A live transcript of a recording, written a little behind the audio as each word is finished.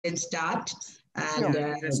can start. And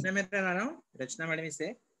Rachna madam around? Rachna madam is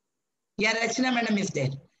there? Yeah, Rachna madam is there.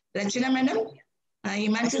 Rachna madam,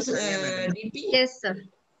 Himanshu DP. Yes, sir.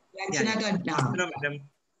 Rachna Hello, madam.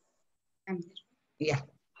 Yeah,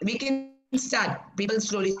 we can start. People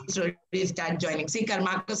slowly start joining. See,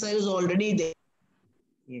 Karmaka sir is already there.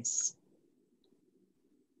 Yes.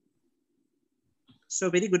 So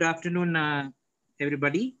very good afternoon,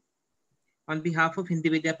 everybody. On behalf of Hindi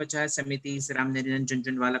Vidya Prachar Samiti's Ramnarayan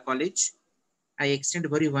Junjunwala College, I extend a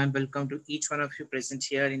very warm welcome to each one of you present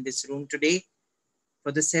here in this room today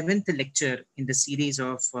for the 7th lecture in the series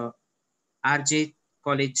of RJ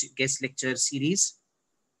College Guest Lecture Series.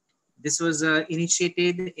 This was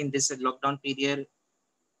initiated in this lockdown period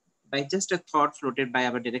by just a thought floated by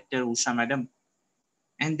our director, Usha Madam.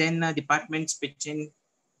 And then departments pitched in,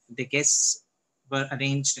 the guests were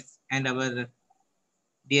arranged, and our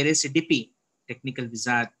dearest DP, technical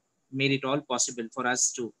wizard, made it all possible for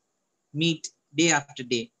us to meet day after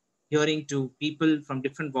day, hearing to people from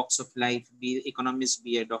different walks of life, be an economist,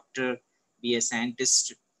 be a doctor, be a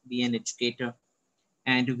scientist, be an educator.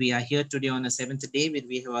 And we are here today on the 7th day where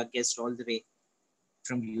we have our guest all the way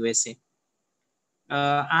from USA.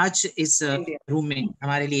 आज इस room में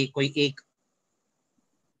हमारे लिए कोई एक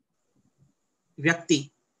व्यक्ति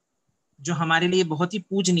जो हमारे लिए बहुत ही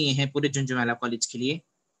पूजनीय है पूरे झुंझुनवाला कॉलेज के लिए,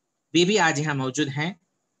 वे भी आज यहाँ मौजूद हैं।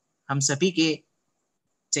 हम सभी के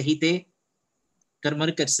चहीते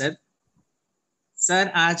करमरकर सर। सर,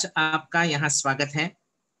 आज आपका यहाँ स्वागत है।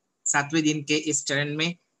 7वें दिन के इस चरण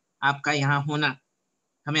में आपका यहाँ होना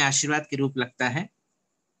हमें आशीर्वाद के रूप लगता है,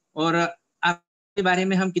 और आपके बारे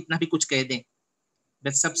में हम कितना भी कुछ कह दें,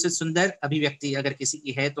 बस सबसे सुंदर अभिव्यक्ति अगर किसी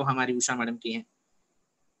की है तो हमारी उषा मैडम की है।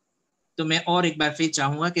 तो मैं और एक बार फिर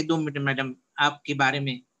चाहूंगा कि 2 मिनट मैडम आपके बारे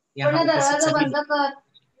में यहाँ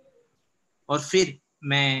और फिर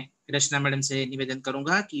मैं रचना मैडम से निवेदन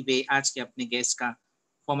करूंगा कि वे आज के अपने गेस्ट का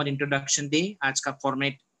फॉर्मल इंट्रोडक्शन दें, आज का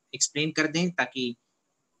फॉर्मेट एक्सप्लेन कर दें, ताकि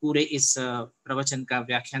पूरे इस प्रवचन का,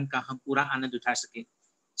 व्याख्यान का हम पूरा आनंद उठा सके।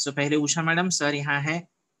 सो पहले उषा मैडम, सर यहाँ है,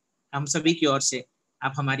 हम सभी की ओर से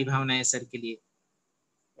आप हमारी भावनाएं सर के लिए।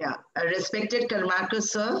 Yeah, a respected Karmakar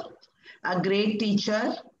sir, a great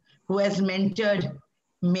teacher who has mentored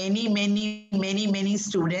many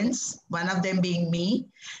students, one of them being me,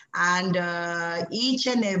 and each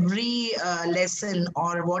and every lesson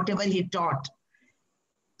or whatever he taught,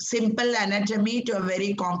 simple anatomy to a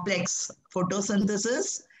very complex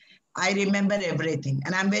photosynthesis, I remember everything,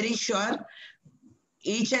 and I'm very sure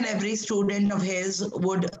each and every student of his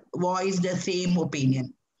would voice the same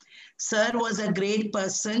opinion. Sir was a great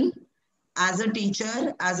person as a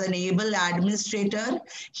teacher, as an able administrator.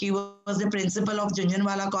 He was the principal of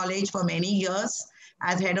Junjunwala College for many years,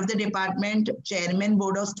 as head of the department, chairman,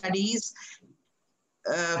 board of studies,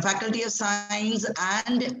 faculty of science,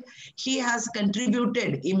 and he has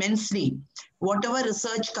contributed immensely. Whatever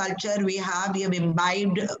research culture we have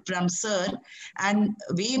imbibed from sir, and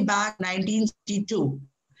way back 1962,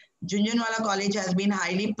 Junjunwala College has been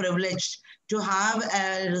highly privileged to have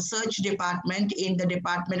a research department in the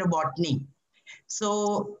Department of Botany.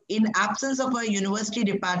 So in absence of a university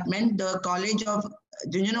department, the college of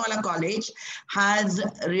Junjunwala College has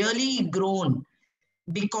really grown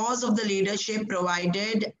because of the leadership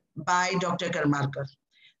provided by Dr. Karmarkar.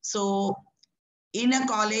 So in a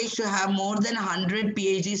college to have more than 100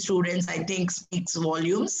 PhD students, I think speaks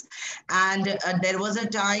volumes. And there was a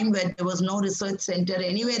time when there was no research center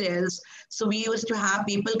anywhere else. So we used to have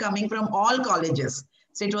people coming from all colleges.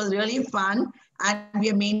 So it was really fun. And we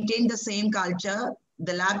have maintained the same culture.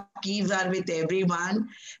 The lab keys are with everyone.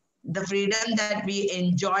 The freedom that we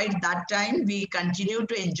enjoyed that time, we continue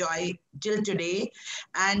to enjoy till today.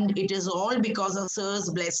 And it is all because of sir's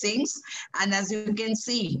blessings. And as you can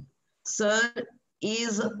see, sir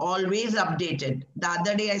is always updated. The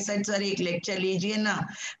other day I said, sir, ek lecture lijiye na,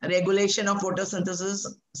 regulation of photosynthesis,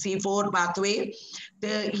 C4 pathway.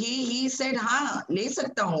 He said, हाँ, ले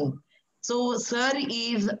सकता हूँ. So sir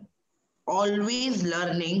is always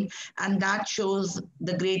learning, and that shows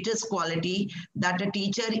the greatest quality that a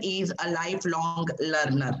teacher is a lifelong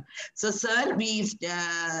learner. So sir, we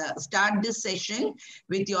start this session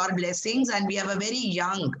with your blessings, and we have a very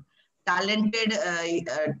young, talented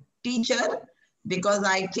teacher, because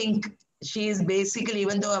I think she is basically,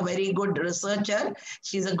 even though a very good researcher,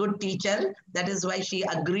 she's a good teacher. That is why she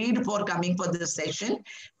agreed for coming for this session.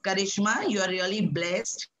 Karishma, you are really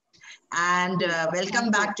blessed. And welcome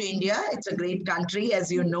back to India. It's a great country,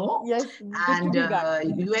 as you know. Yes. And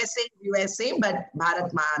USA, but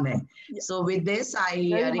Bharat Mahan hai. Yes. So with this,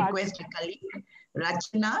 I request a colleague,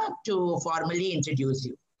 Rachna, to formally introduce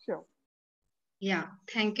you. Sure. Yeah,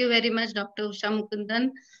 thank you very much, Dr. Usha Mukundan,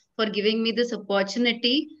 for giving me this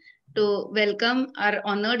opportunity to welcome our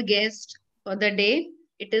honored guest for the day.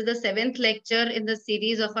 It is the 7th lecture in the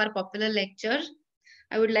series of our popular lecture.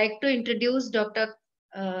 I would like to introduce Dr.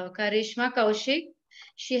 Karishma Kaushik.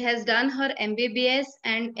 She has done her MBBS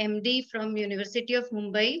and MD from University of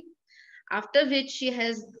Mumbai, after which she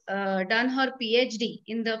has done her Ph.D.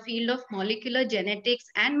 in the field of molecular genetics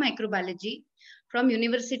and microbiology from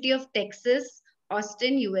University of Texas,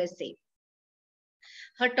 Austin, USA.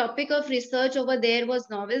 Her topic of research over there was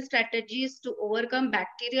novel strategies to overcome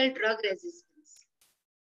bacterial drug resistance.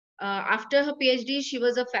 After her PhD, she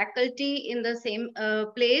was a faculty in the same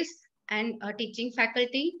place and a teaching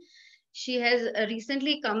faculty. She has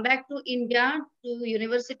recently come back to India to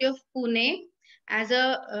University of Pune as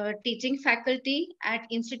a teaching faculty at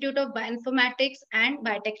Institute of Bioinformatics and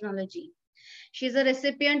Biotechnology. She is a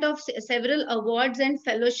recipient of several awards and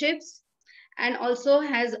fellowships and also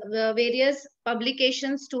has various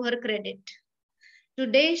publications to her credit.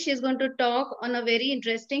 Today, she is going to talk on a very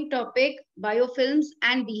interesting topic, biofilms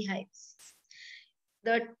and beehives.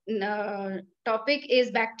 The topic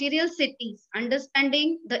is bacterial cities,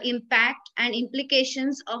 understanding the impact and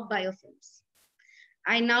implications of biofilms.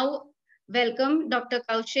 I now welcome Dr.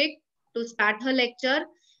 Kaushik to start her lecture.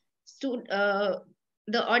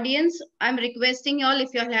 The audience, I'm requesting you all,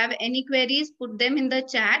 if you all have any queries, put them in the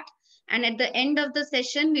chat. And at the end of the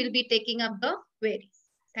session, we'll be taking up the queries.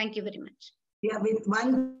 Thank you very much. Yeah, with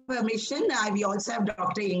one permission, we also have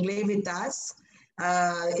Dr. Ingle with us.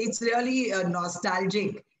 It's really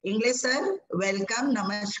nostalgic. Ingle sir, welcome,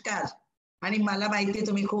 namaskar. आणि मला माहिती आहे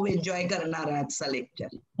तुम्ही खूप enjoy करणार आजचा lecture.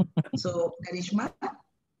 So, Karishma.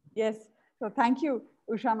 Yes, so thank you,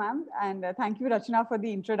 Usha ma'am, and thank you, Rachna, for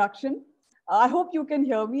the introduction. I hope you can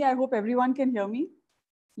hear me. I hope everyone can hear me.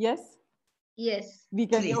 Yes? Yes. We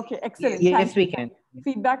can. Okay, excellent. Yes, we can.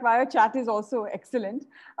 Feedback via chat is also excellent.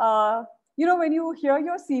 You know, when you hear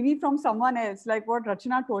your CV from someone else, like what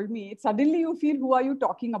Rachna told me, suddenly you feel, who are you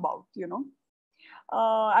talking about, you know?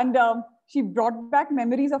 She brought back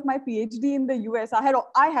memories of my PhD in the US.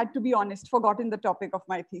 I had to be honest, forgotten the topic of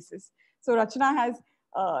my thesis. So Rachna has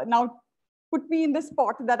now put me in the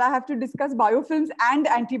spot that I have to discuss biofilms and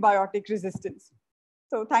antibiotic resistance.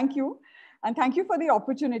 So thank you. And thank you for the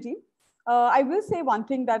opportunity. I will say one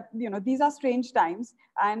thing that, you know, these are strange times.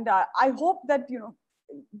 And I hope that, you know,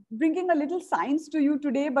 bringing a little science to you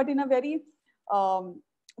today, but in a very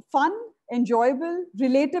fun, enjoyable,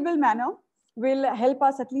 relatable manner, will help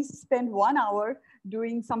us at least spend 1 hour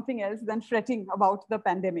doing something else than fretting about the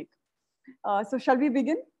pandemic. So shall we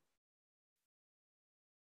begin?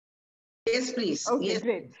 Yes, please. Okay, yes.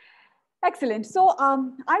 Great. Excellent. So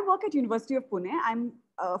I work at University of Pune. I'm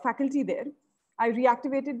faculty there. I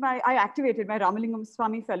activated my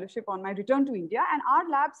Ramalingaswami Fellowship on my return to India, and our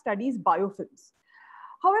lab studies biofilms.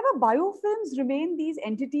 However, biofilms remain these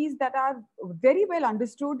entities that are very well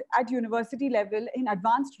understood at university level in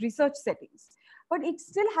advanced research settings, but it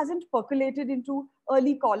still hasn't percolated into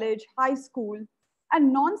early college, high school,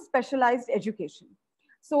 and non-specialized education.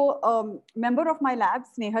 So member of my lab,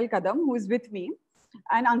 Snehal Kadam, who is with me,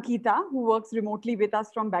 and Ankita, who works remotely with us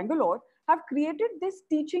from Bangalore, have created this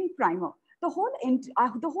teaching primer. The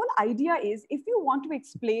whole idea is, if you want to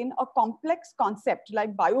explain a complex concept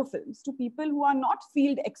like biofilms to people who are not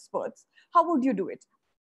field experts, how would you do it?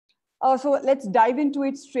 So let's dive into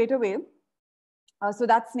it straight away. So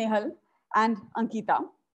that's Snehal and Ankita.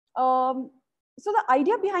 So the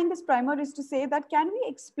idea behind this primer is to say that, can we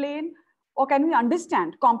explain or can we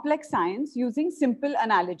understand complex science using simple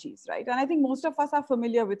analogies, right? And I think most of us are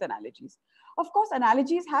familiar with analogies. Of course,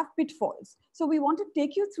 analogies have pitfalls. So we want to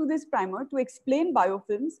take you through this primer to explain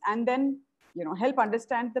biofilms and then, you know, help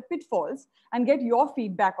understand the pitfalls and get your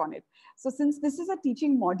feedback on it. So since this is a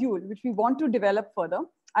teaching module, which we want to develop further,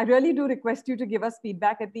 I really do request you to give us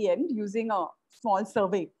feedback at the end using a small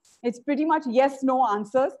survey. It's pretty much yes, no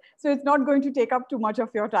answers. So it's not going to take up too much of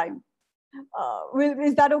your time.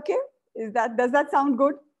 Is that okay? Does that sound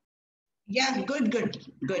good? Yeah, good.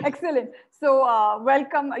 Excellent. So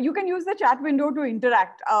welcome. You can use the chat window to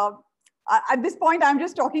interact. At this point, I'm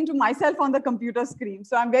just talking to myself on the computer screen.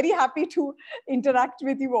 So I'm very happy to interact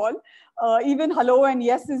with you all. Even hello and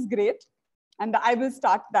yes is great. And I will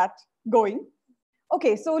start that going.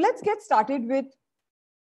 Okay, so let's get started with,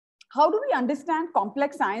 how do we understand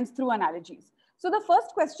complex science through analogies? So the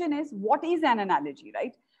first question is, what is an analogy,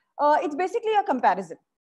 right? It's basically a comparison,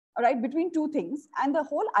 all right, between two things. And the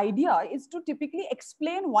whole idea is to typically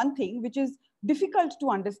explain one thing which is difficult to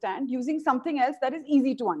understand using something else that is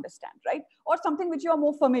easy to understand, right? Or something which you are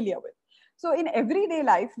more familiar with. So in everyday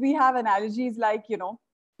life, we have analogies like, you know,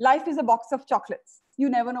 Life is a box of chocolates. You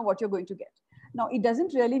never know what you're going to get. Now, it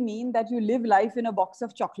doesn't really mean that you live life in a box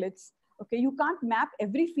of chocolates. Okay, you can't map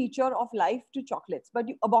every feature of life to chocolates, but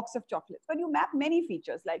a box of chocolates. But you map many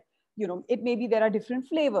features, like, you know, it may be there are different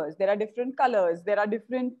flavors, there are different colors, there are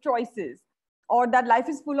different choices, or that life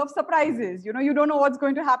is full of surprises. You know, you don't know what's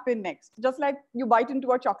going to happen next. Just like you bite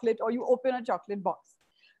into a chocolate or you open a chocolate box.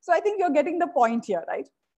 So I think you're getting the point here, right?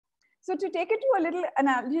 So to take it to a little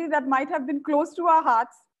analogy that might have been close to our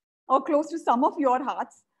hearts or close to some of your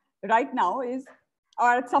hearts right now is,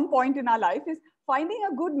 or at some point in our life, is finding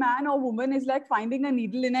a good man or woman is like finding a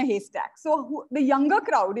needle in a haystack. So the younger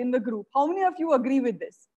crowd in the group, how many of you agree with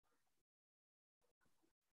this?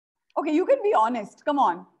 Okay, you can be honest. Come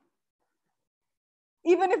on.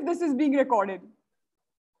 Even if this is being recorded.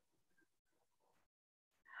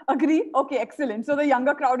 Agree? Okay, excellent. So the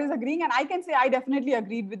younger crowd is agreeing, and I can say I definitely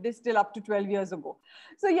agreed with this till up to 12 years ago.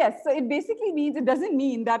 So yes, so it basically means, it doesn't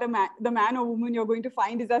mean that the man or woman you're going to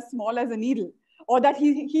find is as small as a needle, or that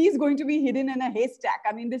he is going to be hidden in a haystack.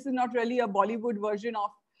 I mean, this is not really a Bollywood version of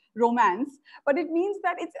romance, but it means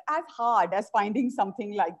that it's as hard as finding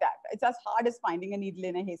something like that. It's as hard as finding a needle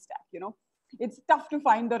in a haystack, you know. It's tough to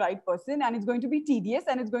find the right person, and it's going to be tedious,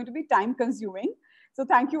 and it's going to be time consuming. So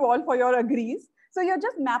thank you all for your agrees. So you're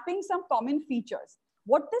just mapping some common features.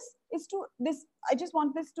 What this is to this, I just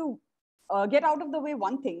want this to get out of the way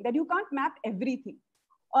one thing, that you can't map everything.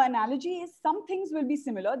 An analogy is some things will be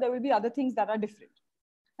similar, there will be other things that are different.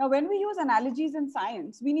 Now, when we use analogies in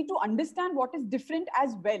science, we need to understand what is different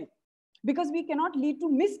as well, because we cannot lead to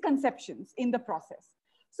misconceptions in the process.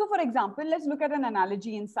 So for example, let's look at an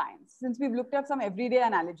analogy in science. Since we've looked at some everyday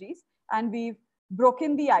analogies and we've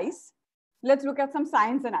broken the ice, let's look at some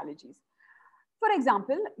science analogies. For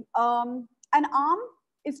example, an arm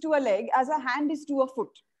is to a leg as a hand is to a foot.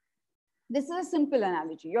 This is a simple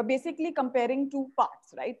analogy. You're basically comparing two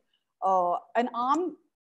parts, right? An arm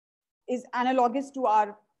is analogous to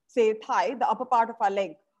our, say, thigh, the upper part of our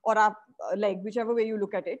leg, or our leg, whichever way you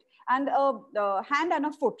look at it. And the hand and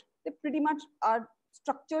a foot, they pretty much are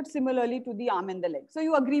structured similarly to the arm and the leg. So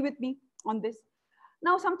you agree with me on this?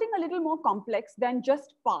 Now, something a little more complex than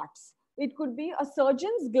just parts. It could be a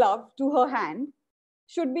surgeon's glove to her hand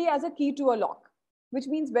should be as a key to a lock, which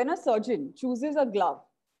means when a surgeon chooses a glove,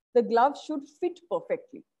 the glove should fit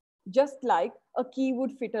perfectly, just like a key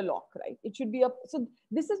would fit a lock, right? It should be so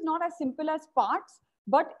this is not as simple as parts,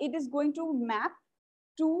 but it is going to map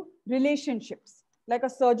to relationships. Like a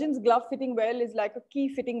surgeon's glove fitting well is like a key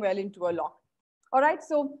fitting well into a lock. All right,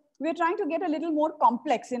 so we're trying to get a little more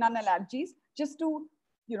complex in our analogies, just to,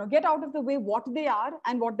 you know, get out of the way what they are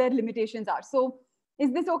and what their limitations are. So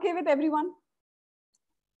is this okay with everyone?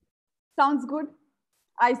 Sounds good?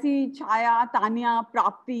 I see Chaya, Tanya,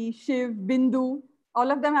 Prapti, Shiv, Bindu,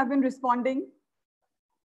 all of them have been responding.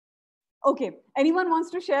 Okay, anyone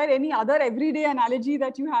wants to share any other everyday analogy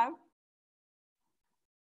that you have?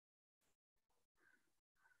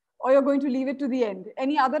 Or you're going to leave it to the end?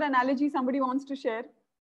 Any other analogy somebody wants to share?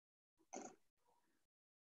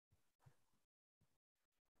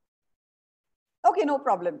 Okay, no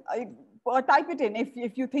problem. Type it in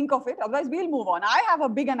if you think of it. Otherwise, we'll move on. I have a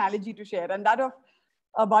big analogy to share, and that of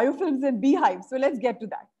biofilms and beehives. So let's get to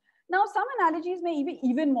that. Now, some analogies may be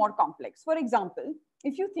even more complex. For example,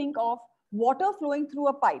 if you think of water flowing through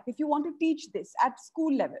a pipe, if you want to teach this at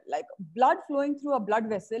school level, like blood flowing through a blood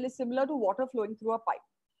vessel is similar to water flowing through a pipe.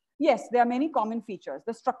 Yes, there are many common features.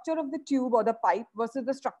 The structure of the tube or the pipe versus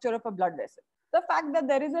the structure of a blood vessel. The fact that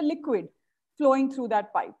there is a liquid flowing through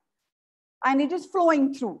that pipe and it is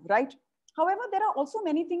flowing through, right? However, there are also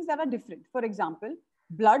many things that are different. For example,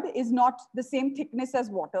 blood is not the same thickness as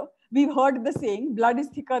water. We've heard the saying, blood is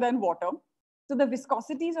thicker than water. So the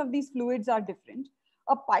viscosities of these fluids are different.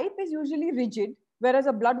 A pipe is usually rigid, whereas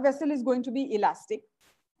a blood vessel is going to be elastic.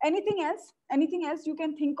 Anything else you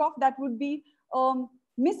can think of that would be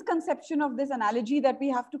misconception of this analogy that we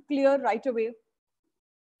have to clear right away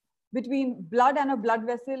between blood and a blood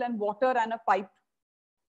vessel and water and a pipe?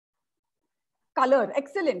 Color,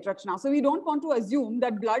 excellent, Rachna. So we don't want to assume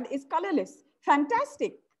that blood is colorless.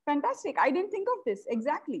 Fantastic, fantastic. I didn't think of this,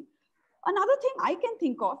 exactly. Another thing I can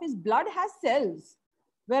think of is blood has cells,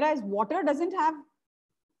 whereas water doesn't have,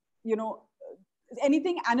 you know,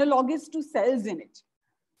 anything analogous to cells in it,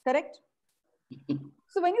 correct?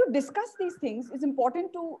 So when you discuss these things, it's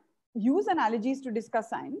important to use analogies to discuss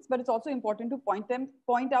science, but it's also important to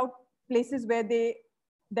point out places where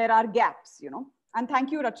there are gaps, you know. And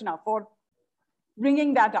thank you, Rachna, for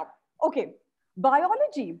bringing that up. Okay,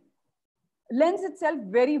 biology lends itself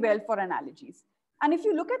very well for analogies. And if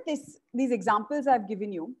you look at these examples I've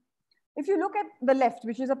given you, if you look at the left,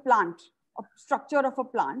 which is a plant, structure of a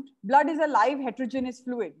plant. Blood is a live heterogeneous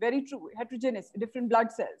fluid. Very true. Heterogeneous, different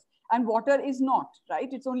blood cells. And water is not, right?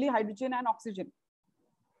 It's only hydrogen and oxygen.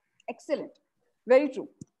 Excellent. Very true.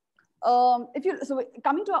 So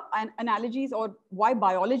coming to analogies, or why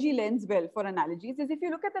biology lends well for analogies, is if you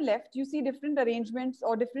look at the left, you see different arrangements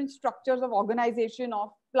or different structures of organization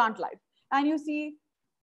of plant life. And you see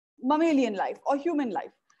mammalian life or human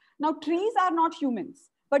life. Now, trees are not humans.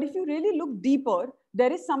 But if you really look deeper,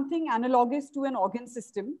 there is something analogous to an organ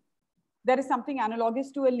system. There is something analogous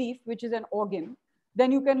to a leaf, which is an organ.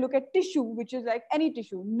 Then you can look at tissue, which is like any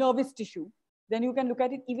tissue, nervous tissue. Then you can look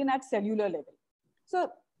at it even at cellular level. So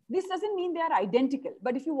this doesn't mean they are identical.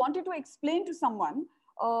 But if you wanted to explain to someone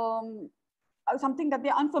something that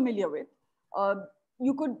they're unfamiliar with,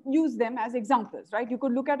 you could use them as examples, right? You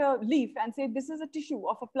could look at a leaf and say, this is a tissue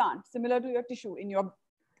of a plant, similar to your tissue in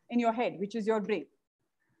your head, which is your brain.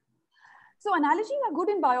 So analogies are good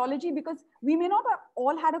in biology because we may not have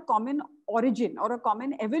all had a common origin or a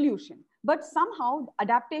common evolution, but somehow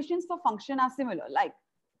adaptations for function are similar. Like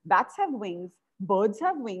bats have wings, birds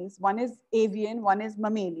have wings. One is avian, one is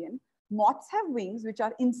mammalian. Moths have wings, which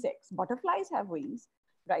are insects. Butterflies have wings,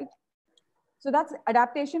 right? So that's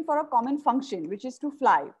adaptation for a common function, which is to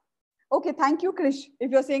fly. Okay, thank you, Krish. If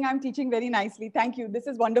you're saying I'm teaching very nicely, thank you. This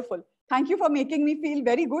is wonderful. Thank you for making me feel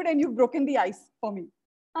very good, and you've broken the ice for me.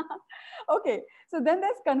 Okay, so then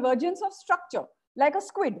there's convergence of structure, like a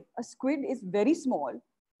squid. A squid is very small,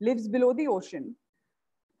 lives below the ocean.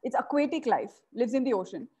 It's aquatic life, lives in the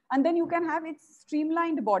ocean. And then you can have its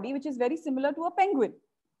streamlined body, which is very similar to a penguin,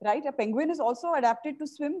 right? A penguin is also adapted to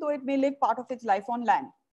swim, though it may live part of its life on land.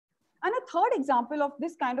 And a third example of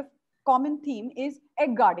this kind of common theme is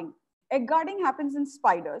egg guarding. Egg guarding happens in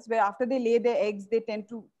spiders, where after they lay their eggs, they tend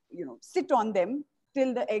to, sit on them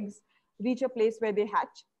till the eggs reach a place where they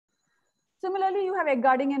hatch. Similarly, you have egg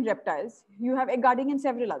guarding in reptiles. You have egg guarding in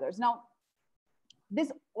several others. Now,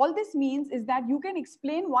 all this means is that you can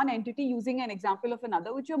explain one entity using an example of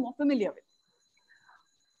another, which you're more familiar with.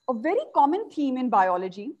 A very common theme in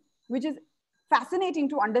biology, which is fascinating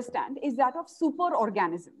to understand, is that of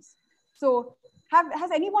superorganisms. So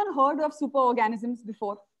has anyone heard of superorganisms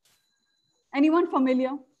before? Anyone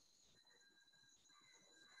familiar?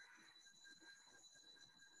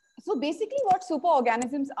 So basically what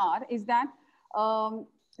superorganisms are is that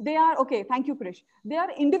they are, okay, thank you, Krish. They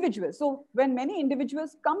are individuals. So when many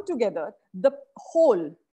individuals come together, the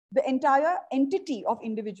whole, the entire entity of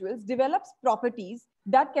individuals develops properties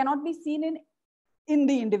that cannot be seen in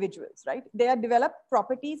the individuals, right? They are developed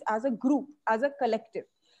properties as a group, as a collective.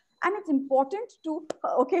 And it's important to,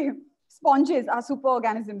 okay, sponges are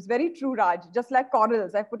superorganisms. Very true, Raj. Just like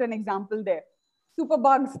corals, I put an example there.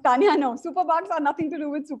 Superbugs, Tanya, no. Superbugs are nothing to do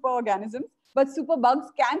with superorganisms, but superbugs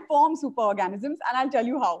can form superorganisms, and I'll tell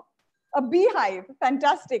you how. A beehive,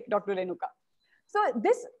 fantastic, Dr. Renuka. So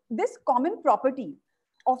this common property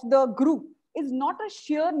of the group is not a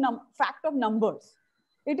sheer fact of numbers.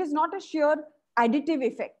 It is not a sheer additive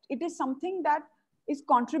effect. It is something that is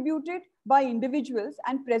contributed by individuals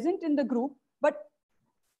and present in the group, but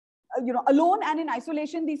alone and in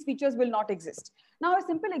isolation, these features will not exist. Now, a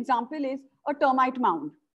simple example is a termite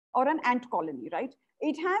mound or an ant colony, right?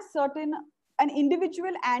 It has an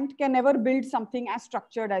individual ant can never build something as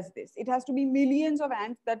structured as this. It has to be millions of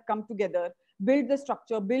ants that come together, build the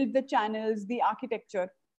structure, build the channels, the architecture.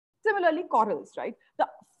 Similarly, corals, right? The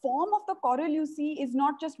form of the coral you see is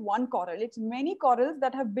not just one coral. It's many corals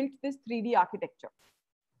that have built this 3D architecture.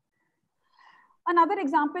 Another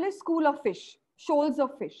example is school of fish, shoals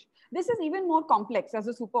of fish. This is even more complex as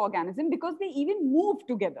a superorganism because they even move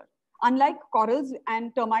together, unlike corals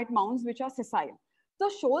and termite mounds, which are sessile. So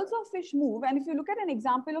shoals of fish move, and if you look at an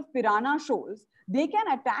example of piranha shoals, they can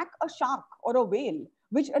attack a shark or a whale,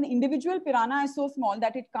 which an individual piranha is so small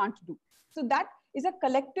that it can't do. So that is a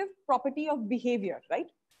collective property of behavior, right,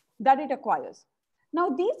 that it acquires. Now,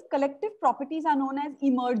 these collective properties are known as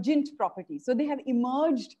emergent properties. So they have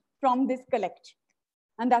emerged from this collect.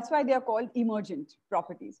 And that's why they are called emergent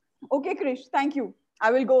properties. Okay, Krish, thank you.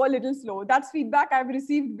 I will go a little slow. That's feedback I've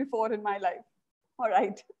received before in my life. All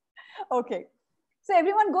right. Okay. So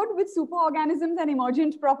everyone good with superorganisms and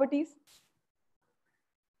emergent properties?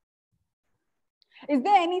 Is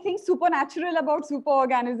there anything supernatural about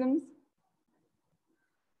superorganisms?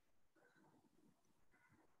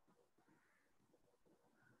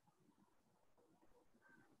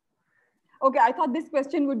 Okay, I thought this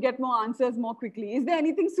question would get more answers more quickly. Is there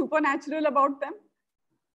anything supernatural about them?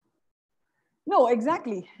 No,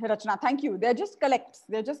 exactly, Rachna, thank you. They're just collects.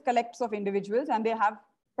 They're just collects of individuals and they have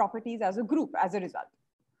properties as a group as a result.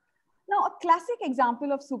 Now, a classic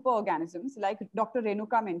example of superorganisms, like Dr.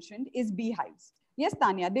 Renuka mentioned, is beehives. Yes,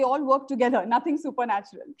 Tanya, they all work together, nothing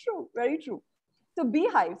supernatural. True, very true. So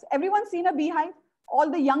beehives, everyone seen a beehive?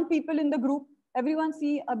 All the young people in the group, everyone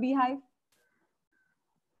see a beehive?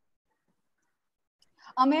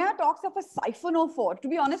 Ameya talks of a siphonophore. To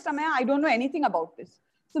be honest, Ameya, I don't know anything about this.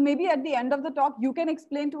 So maybe at the end of the talk, you can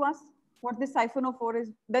explain to us what this siphonophore is.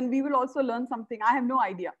 Then we will also learn something. I have no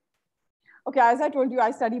idea. Okay, as I told you,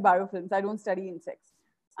 I study biofilms. I don't study insects.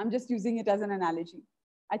 I'm just using it as an analogy.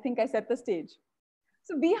 I think I set the stage.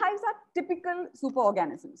 So beehives are typical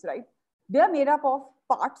superorganisms, right? They are made up of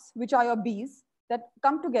parts, which are your bees, that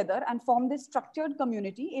come together and form this structured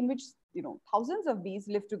community in which, you know, thousands of bees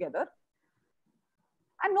live together.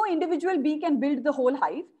 And no individual bee can build the whole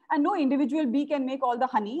hive, and no individual bee can make all the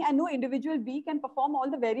honey, and no individual bee can perform all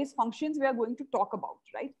the various functions we are going to talk about,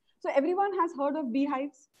 right? So everyone has heard of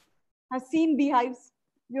beehives, has seen beehives.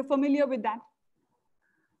 You're familiar with that?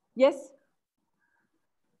 Yes?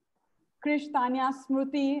 Krish, Tanya,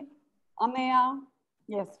 Smruti, Ameya.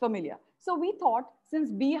 Yes, familiar. So we thought,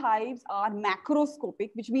 since beehives are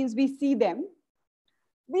macroscopic, which means we see them,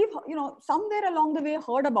 we've, you know, somewhere along the way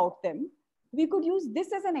heard about them. We could use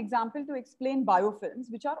this as an example to explain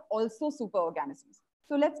biofilms, which are also superorganisms.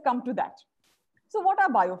 So let's come to that. So what are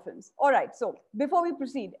biofilms? All right, so before we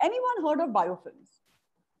proceed, anyone heard of biofilms?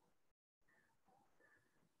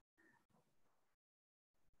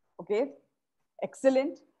 Okay,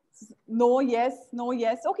 excellent. No, yes, no,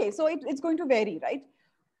 yes. Okay, so it's going to vary, right?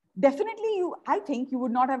 Definitely, I think you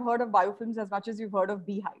would not have heard of biofilms as much as you've heard of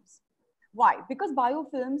beehives. Why? Because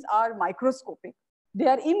biofilms are microscopic. They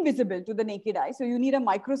are invisible to the naked eye. So you need a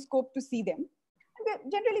microscope to see them.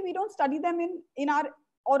 And generally, we don't study them in our,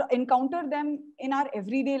 or encounter them in our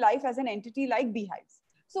everyday life as an entity like beehives.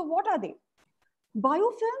 So what are they?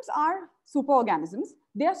 Biofilms are superorganisms.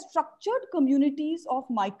 They are structured communities of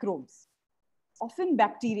microbes. Often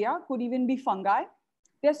bacteria, could even be fungi.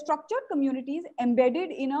 They're structured communities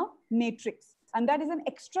embedded in a matrix. And that is an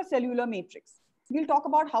extracellular matrix. We'll talk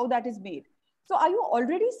about how that is made. So are you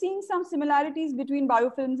already seeing some similarities between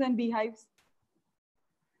biofilms and beehives?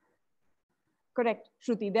 Correct,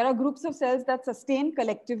 Shruti. There are groups of cells that sustain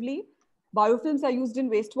collectively. Biofilms are used in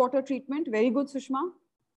wastewater treatment. Very good, Sushma.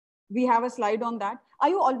 We have a slide on that. Are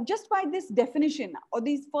you all, just by this definition or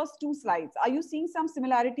these first two slides, are you seeing some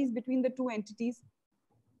similarities between the two entities?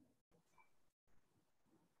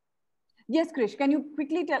 Yes, Krish, can you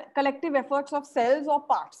quickly tell collective efforts of cells or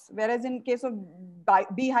parts? Whereas in case of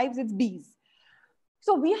beehives, it's bees.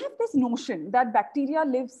 So we have this notion that bacteria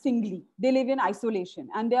live singly. They live in isolation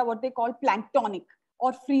and they are what they call planktonic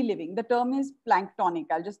or free living. The term is planktonic.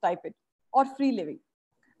 I'll just type it, or free living.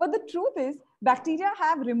 But the truth is, bacteria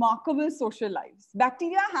have remarkable social lives.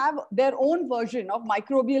 Bacteria have their own version of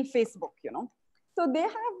microbial Facebook, you know. So they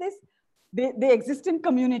have this, they exist in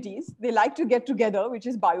communities. They like to get together, which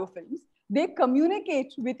is biofilms. They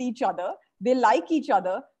communicate with each other. They like each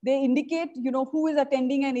other. They indicate, you know, who is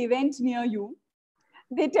attending an event near you.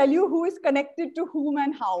 They tell you who is connected to whom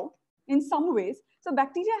and how in some ways. So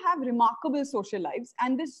bacteria have remarkable social lives,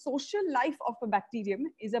 and this social life of a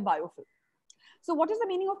bacterium is a biofilm. So what is the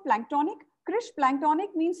meaning of planktonic? Krish,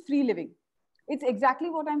 planktonic means free living. It's exactly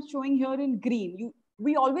what I'm showing here in green.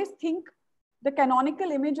 We always think the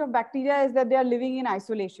canonical image of bacteria is that they are living in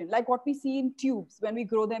isolation, like what we see in tubes when we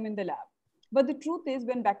grow them in the lab. But the truth is,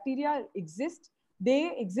 when bacteria exist,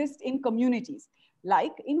 they exist in communities,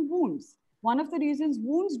 like in wounds. One of the reasons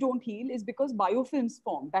wounds don't heal is because biofilms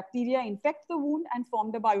form. Bacteria infect the wound and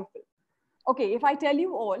form the biofilm. Okay, if I tell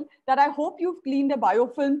you all that I hope you've cleaned a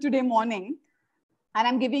biofilm today morning, and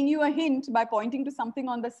I'm giving you a hint by pointing to something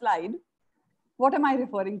on the slide, what am I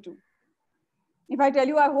referring to? If I tell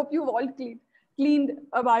you, I hope you've all cleaned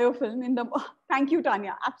a biofilm in the, thank you,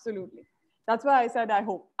 Tanya, absolutely. That's why I said, I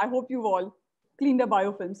hope you've all cleaned a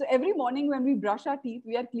biofilm. So every morning when we brush our teeth,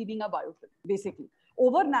 we are cleaning a biofilm, basically.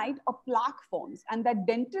 Overnight, a plaque forms, and that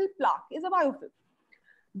dental plaque is a biofilm.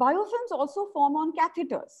 Biofilms also form on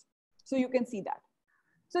catheters. So you can see that.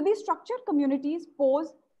 So these structured communities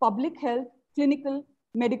pose public health, clinical,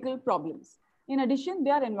 medical problems. In addition,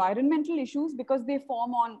 there are environmental issues because they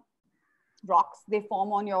form on rocks, they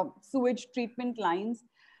form on your sewage treatment lines,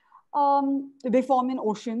 they form in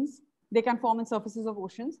oceans, they can form in surfaces of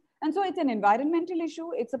oceans. And so it's an environmental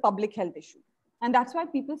issue, it's a public health issue. And that's why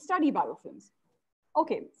people study biofilms.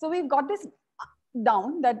 Okay, so we've got this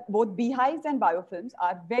down that both beehives and biofilms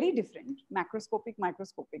are very different, macroscopic,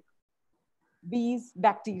 microscopic, bees,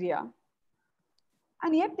 bacteria.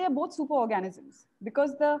 And yet they're both superorganisms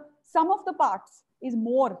because the sum of the parts is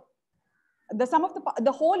more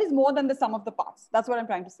the whole is more than the sum of the parts. That's what I'm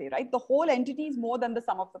trying to say, right? The whole entity is more than the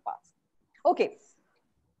sum of the parts. Okay.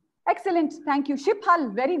 Excellent. Thank you. Ship hull.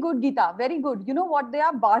 Very good, Geeta. Very good. You know what? They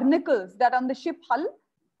are barnacles that on the ship hull,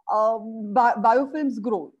 biofilms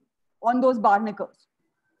grow on those barnacles.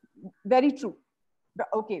 Very true.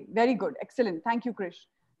 Okay. Very good. Excellent. Thank you, Krish.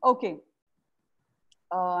 Okay.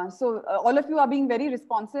 So all of you are being very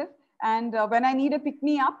responsive. And when I need a pick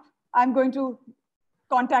me up, I'm going to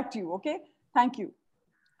contact you. Okay. Thank you.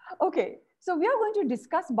 Okay. So we are going to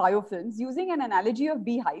discuss biofilms using an analogy of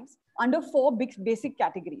beehives under 4 big basic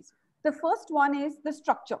categories. The first one is the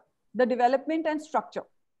structure, the development and structure.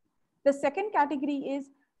 The second category is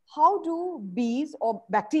how do bees or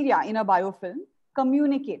bacteria in a biofilm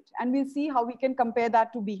communicate? And we'll see how we can compare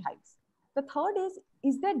that to beehives. The third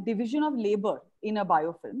is there division of labor in a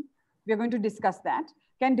biofilm? We're going to discuss that.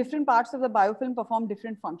 Can different parts of the biofilm perform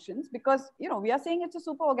different functions? Because, you know, we are saying it's a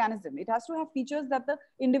superorganism. It has to have features that the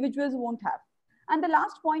individuals won't have. And the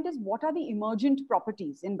last point is what are the emergent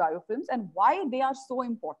properties in biofilms and why they are so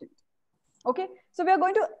important? Okay, so we are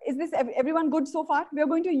going to, is this everyone good so far? We are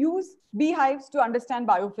going to use beehives to understand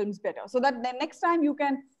biofilms better so that the next time you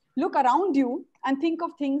can look around you and think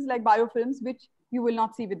of things like biofilms, which you will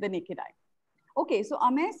not see with the naked eye. Okay, so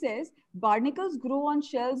Amey says barnacles grow on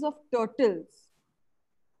shells of turtles.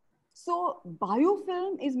 So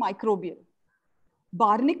biofilm is microbial.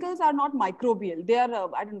 Barnacles are not microbial. They are,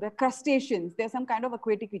 I don't know, they're crustaceans. They're some kind of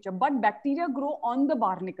aquatic creature. But bacteria grow on the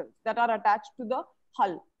barnacles that are attached to the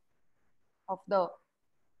hull of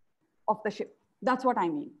the ship. That's what I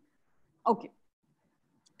mean. Okay.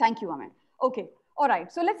 Thank you, Amey. Okay. All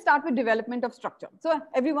right. So let's start with development of structure. So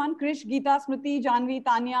everyone, Krish, Geeta, Smriti, Janvi,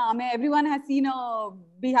 Tanya, Amey, everyone has seen a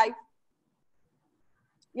beehive.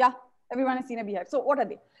 Yeah, everyone has seen a beehive. So what are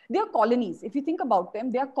they? They are colonies. If you think about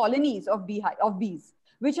them, they are colonies of bees,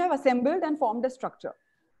 which have assembled and formed a structure.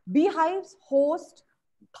 Beehives host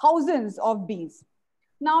thousands of bees.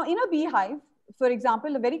 Now, in a beehive, for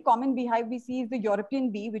example, a very common beehive we see is the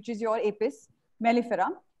European bee, which is your Apis mellifera.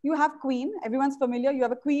 You have queen. Everyone's familiar. You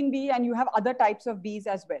have a queen bee, and you have other types of bees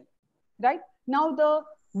as well, right? Now, the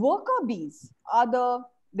worker bees are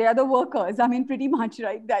the workers. I mean, pretty much,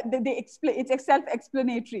 right? That they explain. It's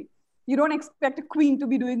self-explanatory. You don't expect a queen to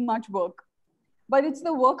be doing much work. But it's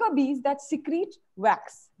the worker bees that secrete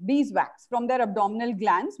wax, beeswax, from their abdominal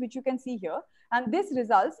glands, which you can see here. And this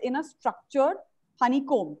results in a structured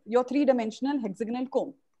honeycomb, your 3-dimensional hexagonal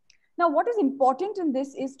comb. Now, what is important in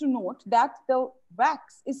this is to note that the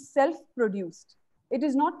wax is self-produced. It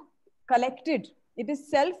is not collected. It is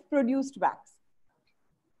self-produced wax.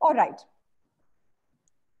 All right.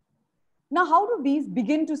 Now, how do bees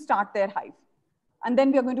begin to start their hive? And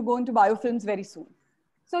then we are going to go into biofilms very soon.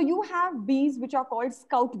 So you have bees which are called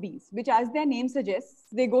scout bees, which as their name suggests,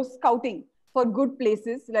 they go scouting for good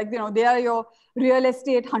places. Like, you know, they are your real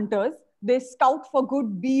estate hunters. They scout for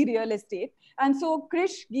good bee real estate. And so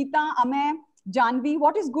Krish, Geeta, Amey, Janvi,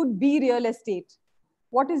 what is good bee real estate?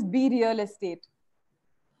 What is bee real estate?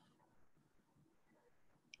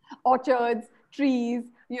 Orchards, trees,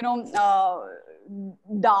 you know,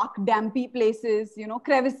 dark, dampy places, you know,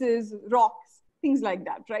 crevices, rocks, things like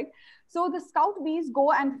that, right? So the scout bees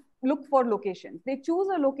go and look for locations. They choose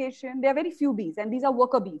a location. There are very few bees, and these are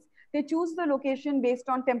worker bees. They choose the location based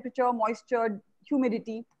on temperature, moisture,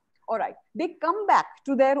 humidity. All right. They come back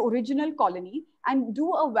to their original colony and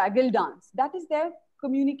do a waggle dance. That is their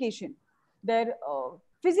communication, their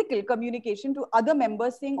physical communication to other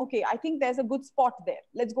members saying, okay, I think there's a good spot there.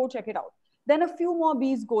 Let's go check it out. Then a few more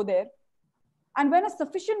bees go there. And when a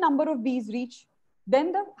sufficient number of bees reach,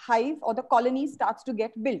 then the hive or the colony starts to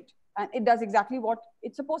get built. And it does exactly what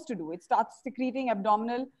it's supposed to do. It starts secreting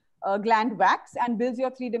abdominal gland wax and builds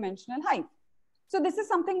your 3-dimensional hive. So this is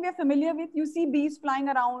something we're familiar with. You see bees flying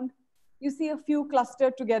around. You see a few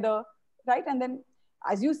clustered together, right? And then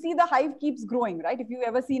as you see, the hive keeps growing, right? If you've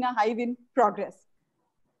ever seen a hive in progress.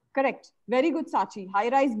 Correct. Very good, Sachi.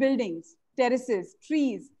 High-rise buildings, terraces,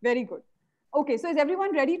 trees. Very good. Okay, so is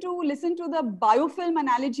everyone ready to listen to the biofilm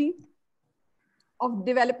analogy of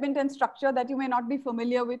development and structure that you may not be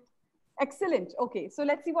familiar with? Excellent. Okay, so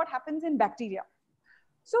let's see what happens in bacteria.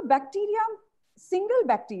 So bacteria, single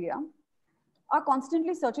bacteria, are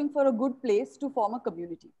constantly searching for a good place to form a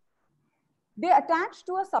community. They attach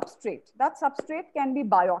to a substrate. That substrate can be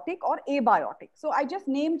biotic or abiotic. So I just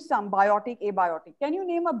named some biotic, abiotic. Can you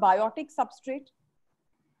name a biotic substrate?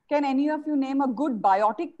 Can any of you name a good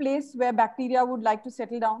biotic place where bacteria would like to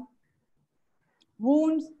settle down?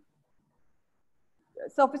 Wounds,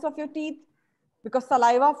 surface of your teeth, because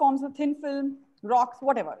saliva forms a thin film, rocks,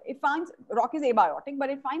 whatever. It finds, rock is abiotic, but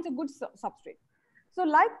it finds a good substrate. So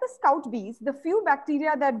like the scout bees, the few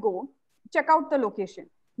bacteria that go, check out the location.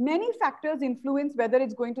 Many factors influence whether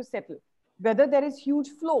it's going to settle, whether there is huge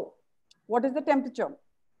flow, what is the temperature,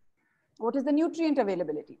 what is the nutrient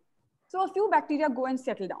availability. So a few bacteria go and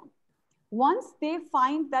settle down. Once they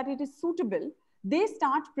find that it is suitable, they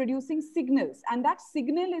start producing signals, and that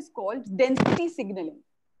signal is called density signaling.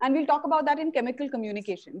 And we'll talk about that in chemical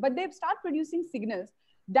communication. But they start producing signals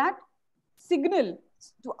that signal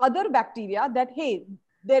to other bacteria that, hey,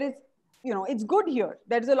 there is, it's good here.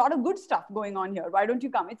 There's a lot of good stuff going on here. Why don't you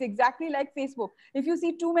come? It's exactly like Facebook. If you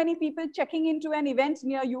see too many people checking into an event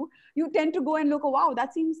near you, you tend to go and look, oh, wow,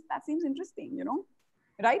 that seems interesting,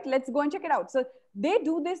 right? Let's go and check it out. So they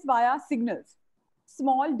do this via signals,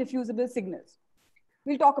 small diffusible signals.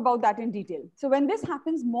 We'll talk about that in detail. So when this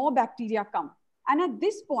happens, more bacteria come. And at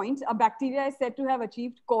this point, a bacteria is said to have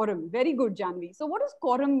achieved quorum. Very good, Janvi. So what does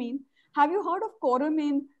quorum mean? Have you heard of quorum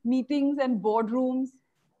in meetings and boardrooms?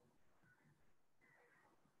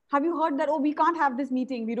 Have you heard that, oh, we can't have this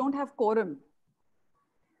meeting, we don't have quorum?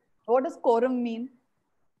 What does quorum mean?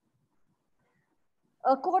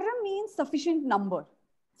 A quorum means sufficient number,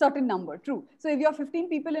 certain number, true. So if you have 15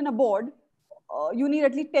 people in a board, you need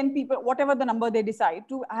at least 10 people, whatever the number they decide,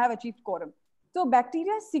 to have achieved quorum. So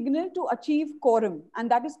bacteria signal to achieve quorum,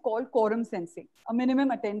 and that is called quorum sensing, a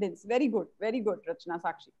minimum attendance. Very good, Rachna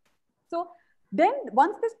Sakshi. So then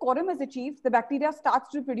once this quorum is achieved, the bacteria starts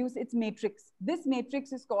to produce its matrix. This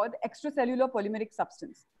matrix is called extracellular polymeric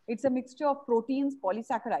substance. It's a mixture of proteins,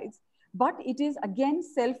 polysaccharides, but it is again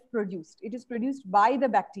self-produced. It is produced by the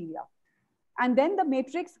bacteria. And then the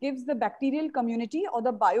matrix gives the bacterial community or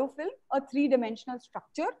the biofilm a three-dimensional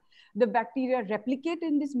structure. The bacteria replicate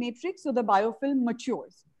in this matrix, so the biofilm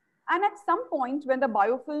matures. And at some point when the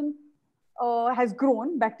biofilm has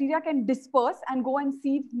grown, bacteria can disperse and go and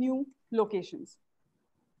seed new locations.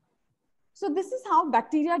 So this is how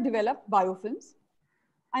bacteria develop biofilms.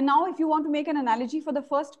 And now if you want to make an analogy for the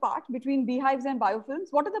first part between beehives and biofilms,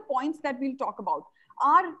 what are the points that we'll talk about?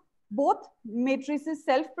 Are both matrices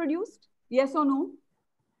self-produced? Yes or no?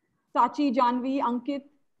 Sachi, Janvi, Ankit.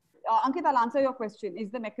 Ankit, I'll answer your question. Is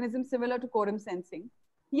the mechanism similar to quorum sensing?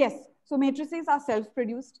 Yes. So matrices are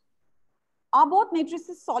self-produced. Are both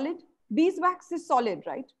matrices solid? Beeswax is solid,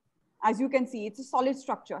 right? As you can see, it's a solid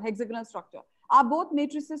structure, hexagonal structure. Are both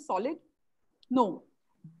matrices solid? No.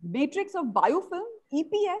 Matrix of biofilm,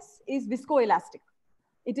 EPS, is viscoelastic.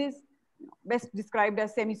 It is best described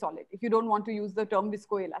as semi-solid, if you don't want to use the term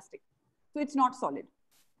viscoelastic. So it's not solid.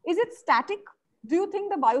 Is it static? Do you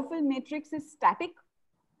think the biofilm matrix is static?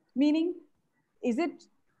 Meaning, is it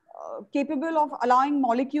capable of allowing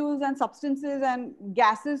molecules and substances and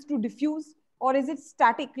gases to diffuse? Or is it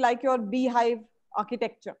static like your beehive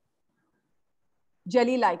architecture?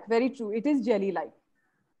 Jelly-like, very true. It is jelly-like.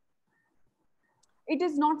 It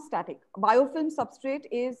is not static. Biofilm substrate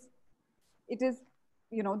is,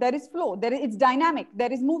 there is flow. It's dynamic.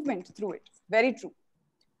 There is movement through it. Very true.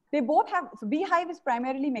 They both have, so beehive is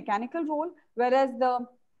primarily mechanical role, whereas the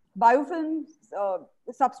biofilm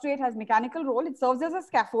substrate has mechanical role. It serves as a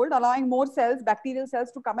scaffold, allowing more cells, bacterial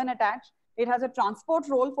cells, to come and attach. It has a transport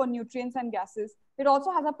role for nutrients and gases. It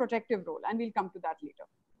also has a protective role, and we'll come to that later.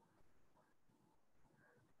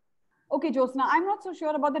 Okay, Josna, I'm not so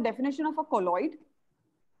sure about the definition of a colloid,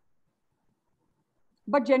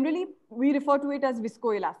 but generally we refer to it as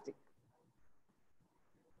viscoelastic.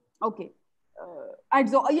 Okay.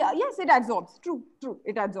 Yes, it adsorbs. True,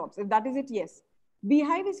 it adsorbs. If that is it, yes.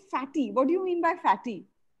 Beehive is fatty. What do you mean by fatty?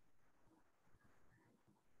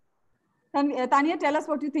 Tanya, tell us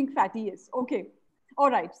what you think fatty is. Okay. All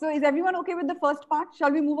right. So is everyone okay with the first part?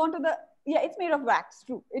 Shall we move on to the, yeah, it's made of wax.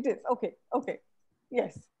 True. It is. Okay. Okay.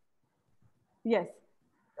 Yes. Yes.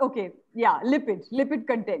 Okay. Yeah. Lipid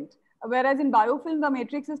content. Whereas in biofilm, the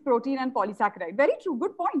matrix is protein and polysaccharide. Very true.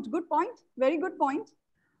 Good point. Good point. Very good point.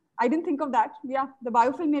 I didn't think of that. Yeah. The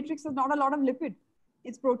biofilm matrix is not a lot of lipid.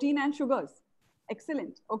 It's protein and sugars.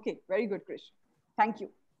 Excellent. Okay. Very good, Krish. Thank you.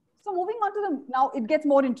 So moving on to the, now it gets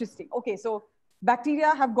more interesting. Okay. So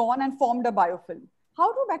bacteria have gone and formed a biofilm.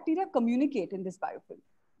 How do bacteria communicate in this biofilm?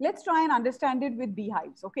 Let's try and understand it with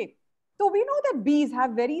beehives. Okay. So we know that bees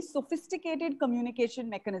have very sophisticated communication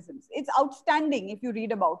mechanisms. It's outstanding if you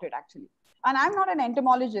read about it, actually. And I'm not an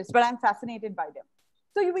entomologist, but I'm fascinated by them.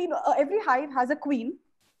 So every hive has a queen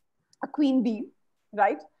bee,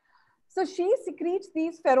 right? So she secretes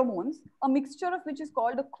these pheromones, a mixture of which is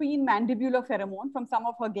called a queen mandibular pheromone from some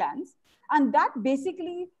of her glands. And that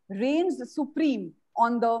basically reigns supreme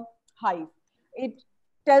on the hive. It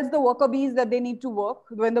tells the worker bees that they need to work.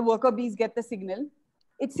 When the worker bees get the signal,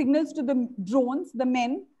 it signals to the drones, the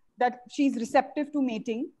men, that she's receptive to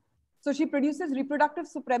mating. So she produces reproductive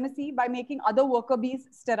supremacy by making other worker bees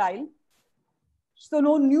sterile. So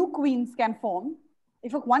no new queens can form.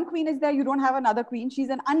 If one queen is there, you don't have another queen. She's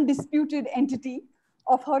an undisputed entity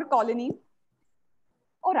of her colony.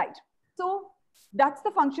 All right. So that's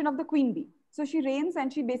the function of the queen bee. So she reigns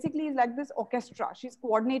and she basically is like this orchestra. She's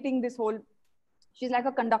coordinating this whole, she's like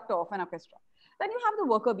a conductor of an orchestra. Then you have the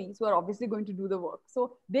worker bees who are obviously going to do the work.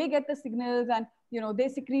 So they get the signals and they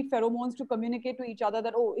secrete pheromones to communicate to each other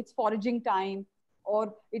that, oh, it's foraging time,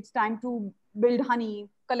 or it's time to build honey,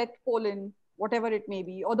 collect pollen, whatever it may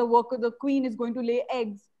be. Or the queen is going to lay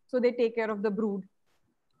eggs, so they take care of the brood.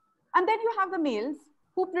 And then you have the males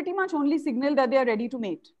who pretty much only signal that they are ready to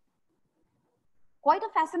mate. Quite a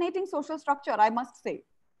fascinating social structure, I must say.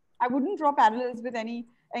 I wouldn't draw parallels with any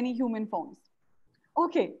human forms.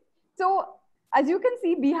 Okay, so as you can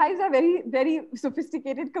see, beehives are very, very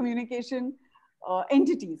sophisticated communication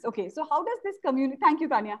entities. Okay, so how does this thank you,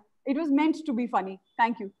 Tanya. It was meant to be funny.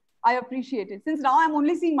 Thank you. I appreciate it. Since now I'm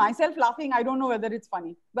only seeing myself laughing, I don't know whether it's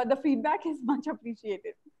funny, but the feedback is much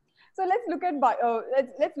appreciated. So let's look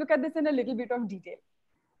at this in a little bit of detail.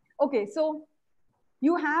 Okay, so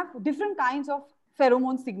you have different kinds of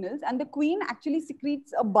pheromone signals, and the queen actually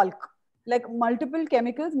secretes a bulk, like multiple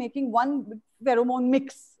chemicals making one pheromone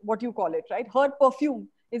mix, what you call it, right? Her perfume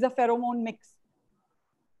is a pheromone mix.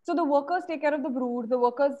 So the workers take care of the brood. The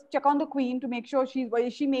workers check on the queen to make sure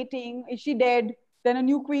is she mating? Is she dead? Then a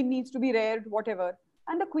new queen needs to be reared, whatever.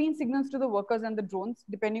 And the queen signals to the workers and the drones,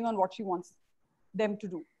 depending on what she wants them to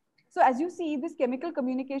do. So as you see, this chemical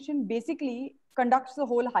communication basically conducts the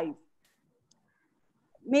whole hive.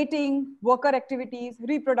 Mating, worker activities,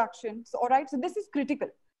 reproduction. So, all right, so this is critical.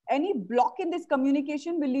 Any block in this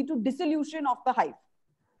communication will lead to dissolution of the hive.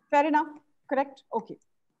 Fair enough? Correct? Okay.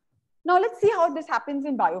 Now let's see how this happens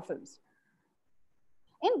in biofilms.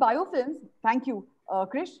 In biofilms, thank you,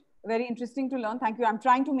 Krish. Very interesting to learn. Thank you. I'm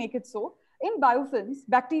trying to make it so. In biofilms,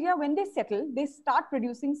 bacteria, when they settle, they start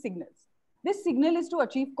producing signals. This signal is to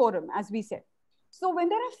achieve quorum, as we said. So when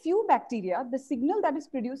there are few bacteria, the signal that is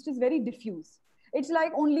produced is very diffuse. It's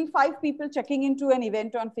like only 5 people checking into an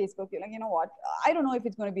event on Facebook. You're like, you know what? I don't know if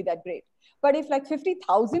it's going to be that great. But if like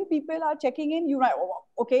 50,000 people are checking in, you're like, oh,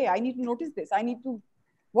 okay, I need to notice this.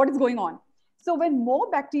 What is going on? So when more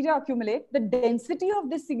bacteria accumulate, the density of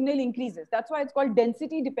this signal increases. That's why it's called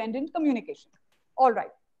density-dependent communication. All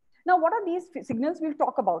right. Now, what are these signals? We'll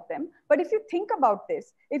talk about them. But if you think about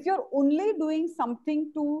this, if you're only doing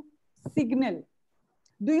something to signal,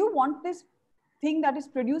 do you want this thing that is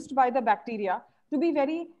produced by the bacteria to be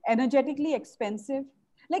very energetically expensive?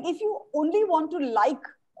 Like if you only want to like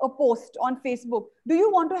a post on Facebook, do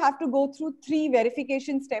you want to have to go through 3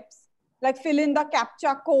 verification steps? Like fill in the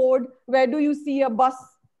CAPTCHA code, where do you see a bus?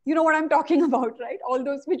 You know what I'm talking about, right? All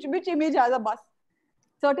those, which image has a bus?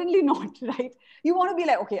 Certainly not, right? You want to be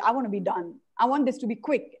like, okay, I want to be done. I want this to be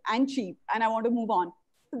quick and cheap, and I want to move on.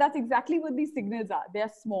 So that's exactly what these signals are.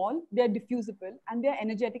 They're small, they're diffusible, and they're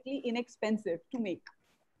energetically inexpensive to make.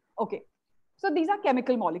 Okay, so these are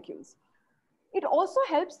chemical molecules. It also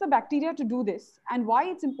helps the bacteria to do this. And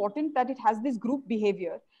why it's important that it has this group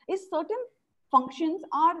behavior is certain functions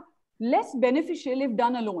are less beneficial if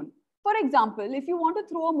done alone. For example, if you want to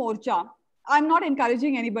throw a morcha, I'm not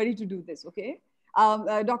encouraging anybody to do this, okay?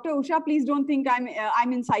 Dr. Usha, please don't think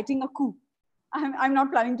I'm inciting a coup. I'm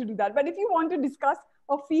not planning to do that. But if you want to discuss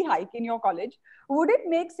a fee hike in your college, would it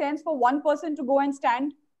make sense for one person to go and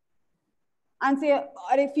stand and say,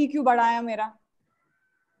 "Arey, fee kyun badhaya mera?"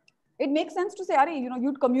 It makes sense to say, "Arey,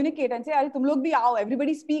 you'd communicate and say, "Arey, tum log bhi aao,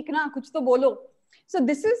 everybody speak na, kuch to bolo." So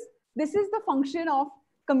this is the function of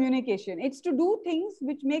communication. It's to do things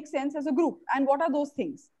which make sense as a group. And what are those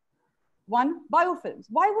things? One, biofilms.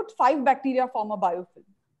 Why would 5 bacteria form a biofilm?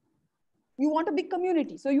 You want a big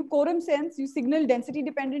community. So you quorum sense, you signal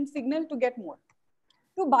density-dependent signal to get more.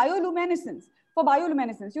 To bioluminescence. For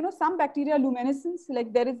bioluminescence, some bacteria luminescence,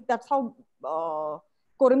 like that's how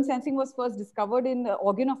quorum sensing was first discovered in the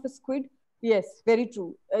organ of a squid. Yes, very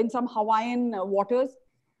true. In some Hawaiian waters.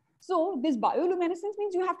 So this bioluminescence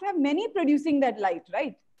means you have to have many producing that light,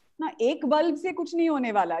 right? Now, ek bulb se kuch nahi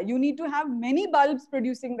hone wala. You need to have many bulbs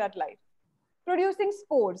producing that light. Producing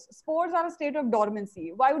spores. Spores are a state of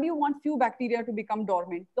dormancy. Why would you want few bacteria to become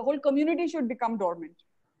dormant? The whole community should become dormant.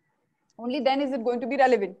 Only then is it going to be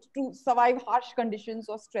relevant to survive harsh conditions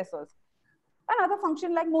or stressors. Another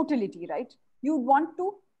function like motility, right? You want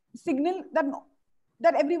to signal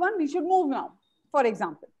that everyone, we should move now, for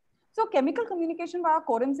example. So chemical communication via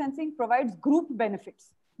quorum sensing provides group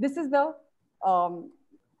benefits. This is the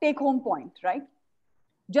take-home point, right?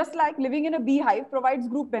 Just like living in a beehive provides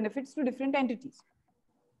group benefits to different entities.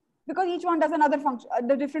 because each one does another function,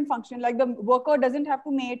 the different function. Like the worker doesn't have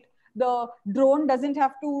to mate, the drone doesn't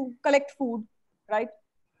have to collect food, right?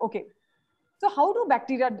 Okay. So how do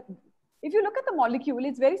bacteria, if you look at the molecule,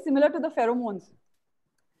 it's very similar to the pheromones.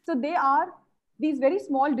 So they are these very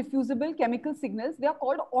small diffusible chemical signals. They are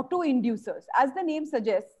called auto-inducers. As the name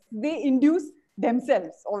suggests, they induce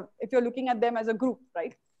themselves, or if you're looking at them as a group,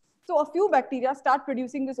 right? So a few bacteria start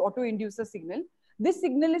producing this auto-inducer signal. This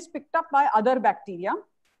signal is picked up by other bacteria,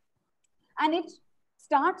 and it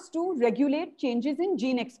starts to regulate changes in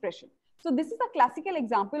gene expression. So this is a classical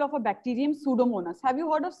example of a bacterium Pseudomonas. Have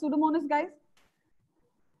you heard of Pseudomonas, guys?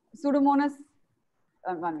 Pseudomonas,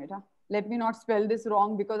 1 minute, let me not spell this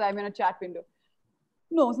wrong because I'm in a chat window.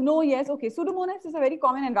 No, yes, okay. Pseudomonas is a very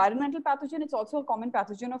common environmental pathogen. It's also a common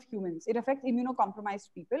pathogen of humans. It affects immunocompromised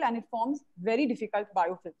people and it forms very difficult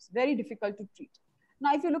biofilms, very difficult to treat.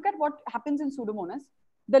 Now, if you look at what happens in Pseudomonas,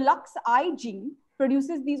 the LuxI gene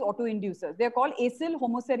produces these autoinducers. They're called acyl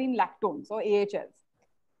homoserine lactones, or AHLs.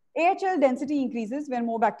 AHL density increases when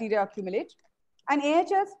more bacteria accumulate. And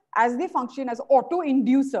AHLs, as they function as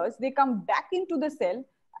autoinducers, they come back into the cell.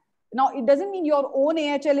 Now, it doesn't mean your own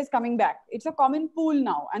AHL is coming back. It's a common pool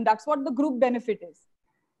now. And that's what the group benefit is.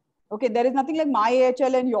 Okay, there is nothing like my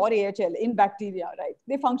AHL and your AHL in bacteria, right?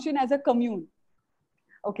 They function as a commune.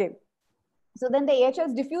 Okay. So then the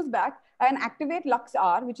AHLs diffuse back and activate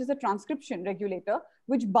LuxR, which is a transcription regulator,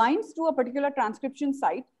 which binds to a particular transcription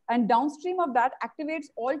site. And downstream of that activates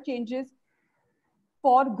all changes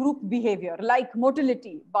for group behavior, like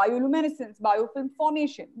motility, bioluminescence, biofilm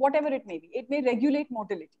formation, whatever it may be. It may regulate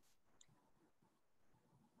motility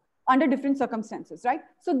under different circumstances, right?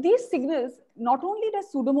 So these signals, not only does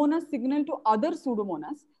Pseudomonas signal to other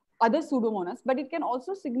Pseudomonas, but it can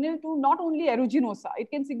also signal to not only Aeruginosa, it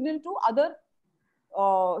can signal to other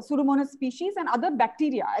Pseudomonas species and other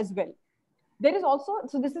bacteria as well. There is also,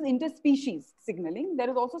 so this is interspecies signaling. There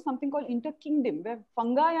is also something called interkingdom, where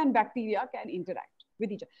fungi and bacteria can interact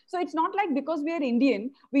with each other. So it's not like because we are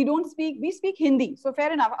Indian, we speak Hindi. So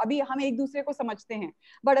fair enough, abhi hum ek dusre ko samajhte hain.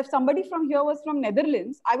 But if somebody from here was from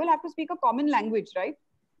Netherlands, I will have to speak a common language, right?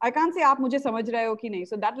 I can't say aap mujhe samajh rahe ho ki nahi.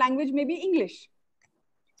 So that language may be English.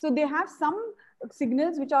 So they have some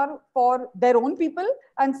signals which are for their own people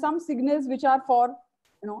and some signals which are for,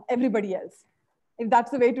 everybody else. If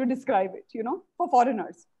that's the way to describe it, for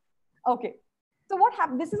foreigners. Okay. So what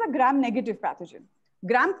happens? This is a gram-negative pathogen.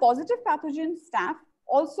 Gram-positive pathogen, staph,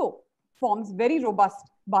 also forms very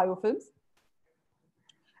robust biofilms.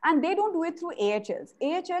 And they don't do it through AHLs.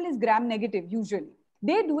 AHL is gram-negative usually.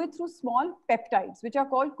 They do it through small peptides, which are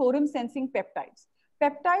called quorum-sensing peptides.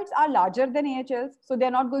 Peptides are larger than AHLs, so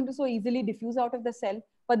they're not going to so easily diffuse out of the cell,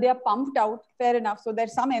 but they are pumped out, fair enough. So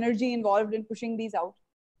there's some energy involved in pushing these out.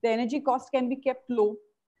 The energy cost can be kept low.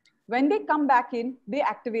 When they come back in, they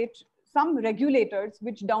activate some regulators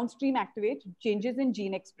which downstream activate changes in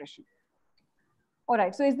gene expression. All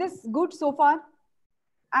right, so is this good so far?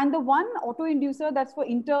 And the one autoinducer that's for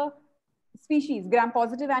interspecies,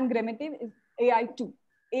 gram-positive and gram-negative, is AI2.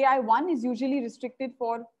 AI1 is usually restricted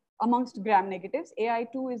for amongst gram-negatives.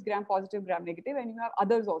 AI2 is gram-positive, gram-negative, and you have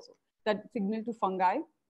others also that signal to fungi.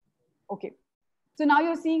 Okay, so now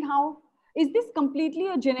you're seeing how, is this completely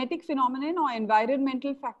a genetic phenomenon or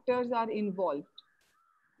environmental factors are involved?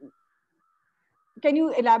 Can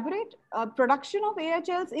you elaborate? Production of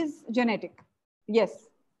AHLs is genetic. Yes,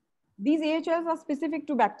 these AHLs are specific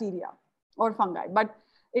to bacteria or fungi, but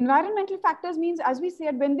environmental factors means, as we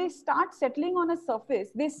said, when they start settling on a surface,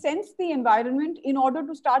 they sense the environment in order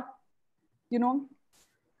to start,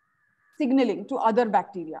 signaling to other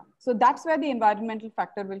bacteria. So that's where the environmental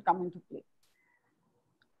factor will come into play.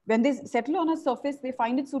 When they settle on a surface, they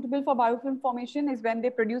find it suitable for biofilm formation is when they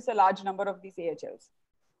produce a large number of these AHLs.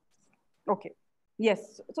 Okay.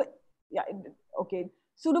 Yes. So, yeah. Okay.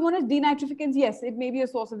 Pseudomonas denitrificans, yes, it may be a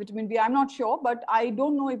source of vitamin B. I'm not sure, but I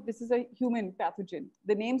don't know if this is a human pathogen.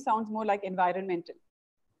 The name sounds more like environmental.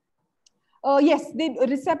 Yes, the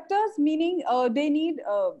receptors, meaning they need,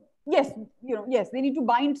 yes, yes, they need to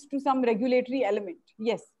bind to some regulatory element.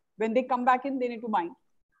 Yes, when they come back in, they need to bind.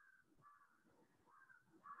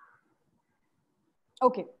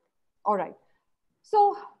 Okay, all right.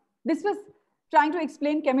 So this was trying to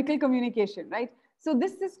explain chemical communication, right? So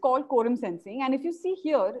this is called quorum sensing. And if you see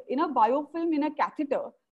here, in a biofilm, in a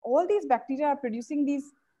catheter, all these bacteria are producing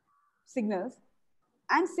these signals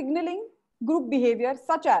and signaling group behavior,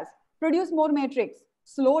 such as produce more matrix,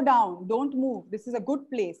 slow down, don't move, this is a good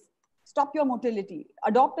place, stop your motility,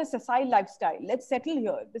 adopt a sessile lifestyle, let's settle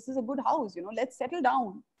here, this is a good house, let's settle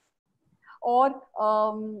down. Or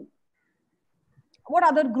what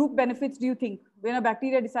other group benefits do you think? When a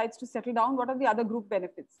bacteria decides to settle down, what are the other group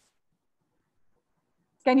benefits?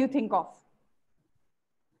 can you think of?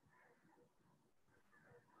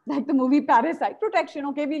 Like the movie Parasite. Protection,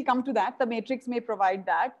 okay, we'll come to that. The matrix may provide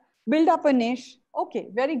that. Build up a niche. Okay,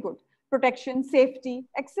 very good. Protection, safety,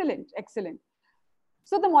 excellent, excellent.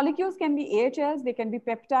 So the molecules can be AHLs, they can be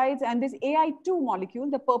peptides, and this AI2 molecule,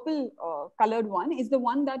 the purple colored one, is the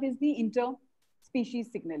one that is the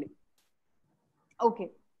interspecies signaling. Okay,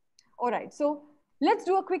 all right. So let's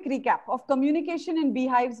do a quick recap of communication in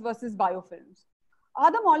beehives versus biofilms.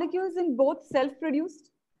 Are the molecules in both self-produced?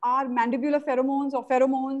 Are mandibular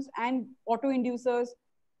pheromones and autoinducers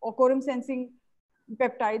or quorum sensing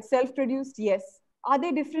peptides self-produced? Yes. Are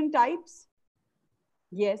they different types?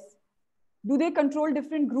 Yes. Do they control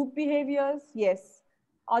different group behaviors? Yes.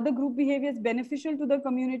 Are the group behaviors beneficial to the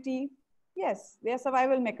community? Yes, they are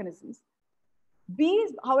survival mechanisms.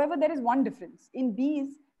 Bees, however, there is one difference. In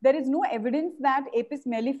bees, there is no evidence that Apis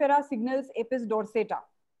mellifera signals Apis dorsata.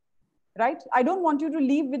 Right? I don't want you to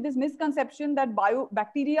leave with this misconception that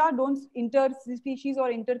bacteria don't interspecies or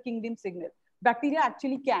interkingdom signal. Bacteria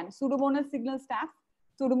actually can. Pseudomonas signals staph,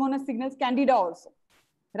 Pseudomonas signals candida also.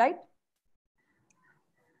 Right?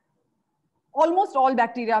 Almost all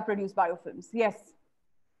bacteria produce biofilms. Yes.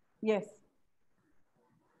 Yes.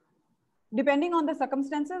 Depending on the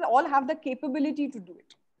circumstances, all have the capability to do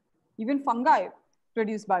it. Even fungi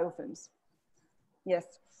produce biofilms.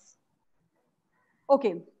 Yes.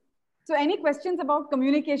 Okay. So any questions about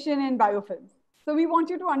communication in biofilms? So we want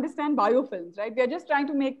you to understand biofilms, right? We are just trying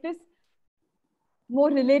to make this more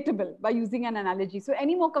relatable by using an analogy. So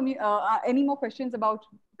any more questions about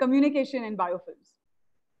communication in biofilms?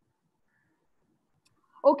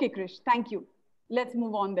 Okay, Krish, thank you. Let's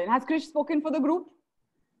move on then. Has Krish spoken for the group?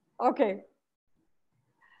 Okay.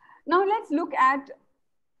 Now let's look at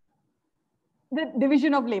the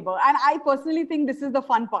division of labor. And I personally think this is the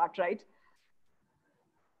fun part, right?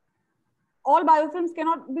 All biofilms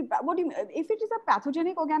cannot be, what do you mean? If it is a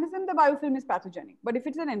pathogenic organism, the biofilm is pathogenic. But if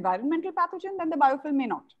it's an environmental pathogen, then the biofilm may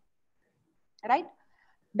not, right?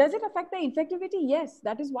 Does it affect the infectivity? Yes,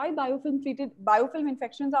 that is why biofilm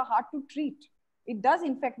infections are hard to treat. It does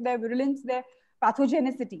infect their virulence, their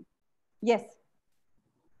pathogenicity. Yes.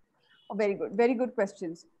 Oh, very good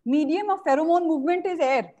questions. Medium of pheromone movement is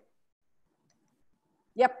air.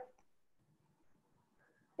 Yep.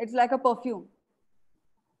 It's like a perfume.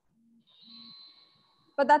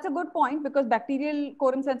 But that's a good point because bacterial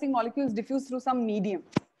quorum sensing molecules diffuse through some medium,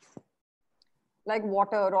 like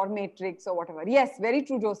water or matrix or whatever. Yes, very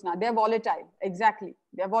true, Josna. They're volatile. Exactly.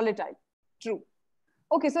 They're volatile. True.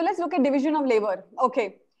 Okay, so let's look at division of labor.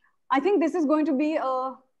 Okay. I think this is going to be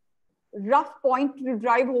a rough point to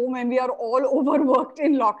drive home when we are all overworked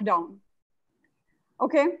in lockdown.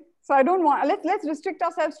 Okay. So I don't want, let's restrict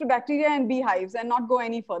ourselves to bacteria and beehives and not go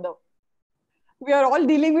any further. We are all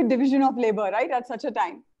dealing with division of labor, right? At such a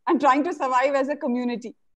time and trying to survive as a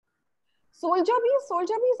community. Soldier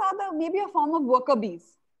bees are maybe a form of worker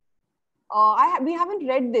bees. We haven't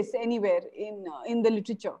read this anywhere in the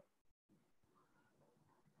literature.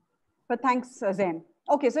 But thanks, Zain.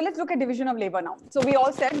 Okay, so let's look at division of labor now. So we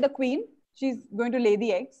all said the queen, she's going to lay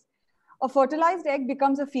the eggs. A fertilized egg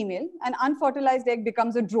becomes a female. An unfertilized egg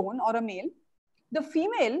becomes a drone or a male. The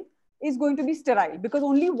female is going to be sterile because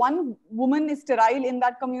only one woman is sterile in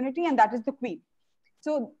that community, and that is the queen.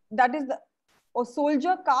 So that is a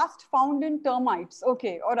soldier caste found in termites.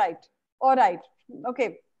 Okay, all right.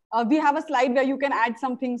 Okay, we have a slide where you can add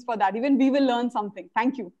some things for that. Even we will learn something.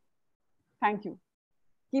 Thank you.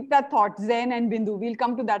 Keep that thought, Zain and Bindu. We'll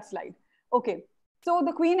come to that slide. Okay, so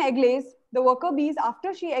the queen egg lays. The worker bees,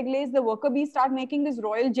 after she egg lays, the worker bees start making this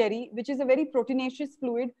royal jelly, which is a very proteinaceous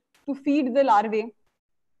fluid to feed the larvae.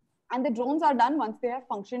 And the drones are done once they have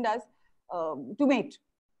functioned as to mate.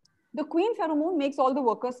 The queen pheromone makes all the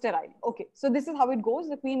workers sterile. Okay, so this is how it goes.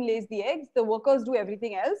 The queen lays the eggs. The workers do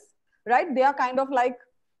everything else, right? They are kind of like,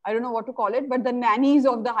 I don't know what to call it, but the nannies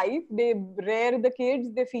of the hive. They rear the kids,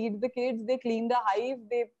 they feed the kids, they clean the hive,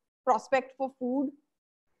 they prospect for food.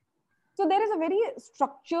 So there is a very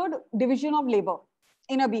structured division of labor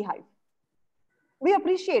in a beehive. We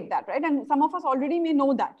appreciate that, right? And some of us already may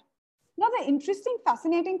know that. Now, the interesting,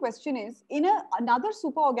 fascinating question is, in another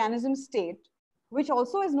superorganism state, which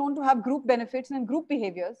also is known to have group benefits and group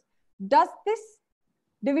behaviors, does this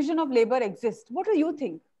division of labor exist? What do you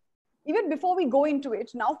think? Even before we go into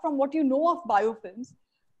it, now from what you know of biofilms,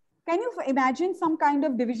 can you imagine some kind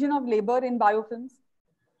of division of labor in biofilms?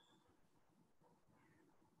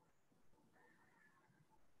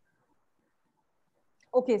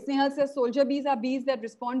 Okay, Snehal says soldier bees are bees that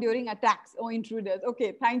respond during attacks or intruders.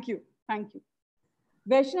 Okay, thank you.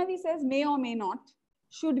 Vaishnavi says may or may not,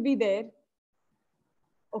 should be there.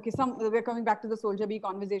 Okay, we're coming back to the soldier bee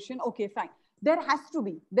conversation. Okay, fine. There has to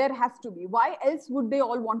be. Why else would they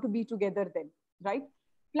all want to be together then, right?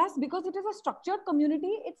 Plus, because it is a structured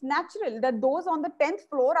community, it's natural that those on the 10th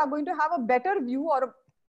floor are going to have a better view or a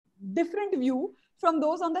different view from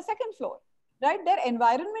those on the 2nd floor, right? Their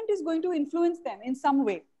environment is going to influence them in some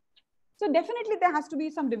way. So definitely there has to be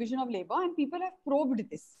some division of labor, and people have probed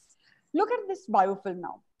this. Look at this biofilm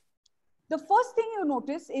now. The first thing you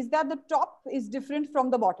notice is that the top is different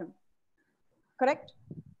from the bottom, correct?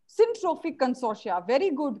 Syntrophic consortia,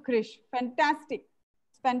 very good, Krish, fantastic,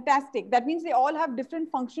 fantastic. That means they all have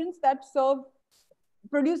different functions that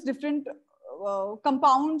produce different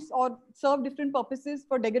compounds or serve different purposes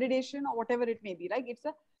for degradation or whatever it may be, right? It's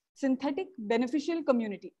a synthetic beneficial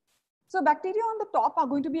community. So bacteria on the top are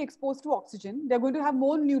going to be exposed to oxygen. They're going to have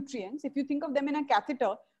more nutrients. If you think of them in a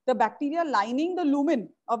catheter, the bacteria lining the lumen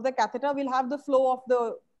of the catheter will have the flow of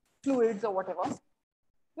the fluids or whatever.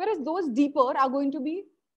 Whereas those deeper are going to be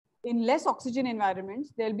in less oxygen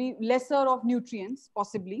environments. There'll be lesser of nutrients,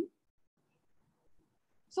 possibly.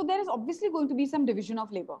 So there is obviously going to be some division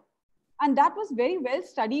of labor. And that was very well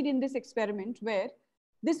studied in this experiment, where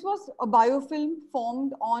this was a biofilm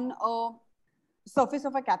formed on a surface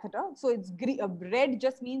of a catheter. So it's red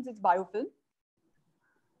just means it's biofilm.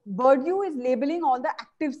 Birdview is labeling all the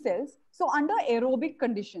active cells. So under aerobic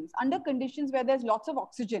conditions, under conditions where there's lots of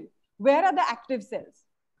oxygen, where are the active cells?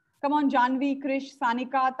 Come on, Janvi, Krish,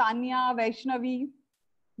 Sanika, Tanya, Vaishnavi.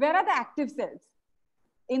 Where are the active cells?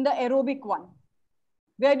 In the aerobic one.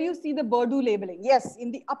 Where do you see the Birdview labeling? Yes,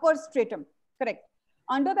 in the upper stratum, correct.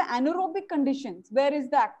 Under the anaerobic conditions, where is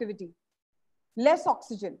the activity? Less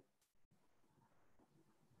oxygen.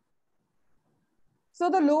 So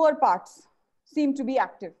the lower parts seem to be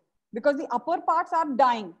active because the upper parts are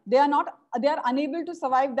dying. They are unable to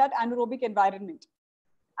survive that anaerobic environment.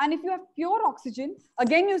 And if you have pure oxygen,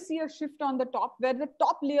 again, you see a shift on the top where the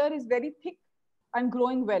top layer is very thick and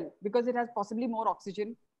growing well because it has possibly more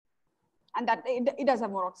oxygen. And that it does have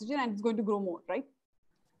more oxygen and it's going to grow more, right?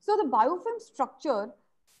 So the biofilm structure,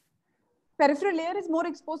 peripheral layer is more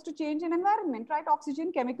exposed to change in environment, right?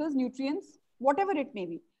 Oxygen, chemicals, nutrients, whatever it may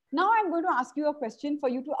be. Now I'm going to ask you a question for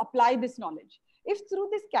you to apply this knowledge. If through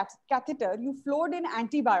this catheter, you flowed in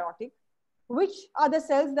antibiotic, which are the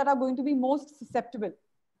cells that are going to be most susceptible?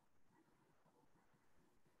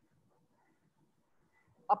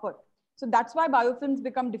 Upper. So that's why biofilms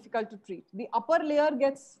become difficult to treat. The upper layer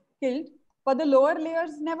gets killed, but the lower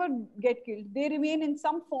layers never get killed. They remain in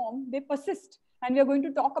some form, they persist. And we are going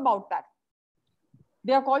to talk about that.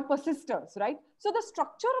 They are called persisters, right? So the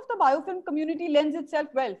structure of the biofilm community lends itself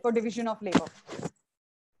well for division of labor.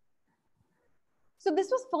 So this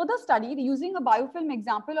was further studied using a biofilm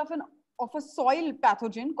example of a soil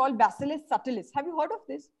pathogen called Bacillus subtilis. Have you heard of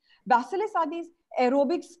this? Bacillus are these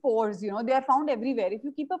aerobic spores, you know, they are found everywhere. If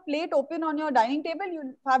you keep a plate open on your dining table,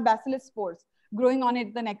 you'll have Bacillus spores growing on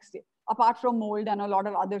it the next day, apart from mold and a lot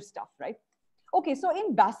of other stuff, right? Okay, so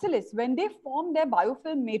in Bacillus, when they form their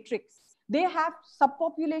biofilm matrix, they have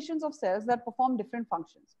subpopulations of cells that perform different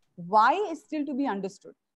functions. Why is still to be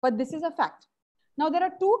understood, but this is a fact. Now, there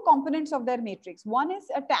are two components of their matrix. One is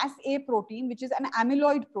a TAS-A protein, which is an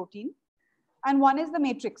amyloid protein, and one is the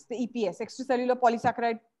matrix, the EPS, extracellular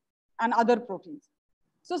polysaccharide, and other proteins.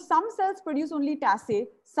 So some cells produce only TAS-A,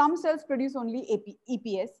 some cells produce only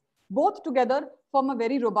EPS. Both together form a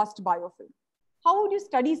very robust biofilm. How would you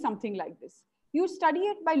study something like this? You study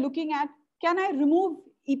it by looking at, can I remove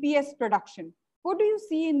EPS production? What do you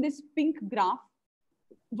see in this pink graph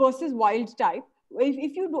versus wild type?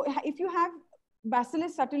 If you have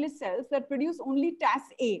Bacillus subtilis cells that produce only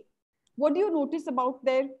TAS-A, what do you notice about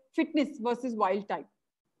their fitness versus wild type?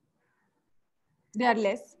 They are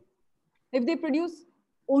less. If they produce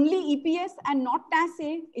only EPS and not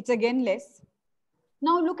TAS-A, it's again less.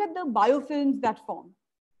 Now look at the biofilms that form.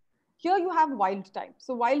 Here you have wild type.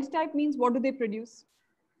 So wild type means what do they produce?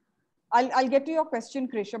 I'll get to your question,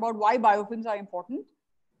 Krish, about why biofilms are important.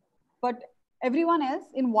 But everyone else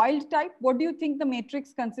in wild type, what do you think the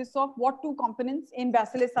matrix consists of? What two components in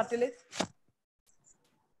Bacillus subtilis?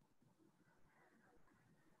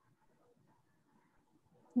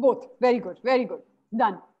 Both. Very good. Very good.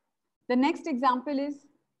 Done. The next example is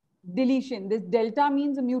deletion. This delta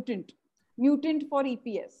means a mutant. Mutant for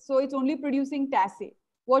EPS. So it's only producing TAS-A.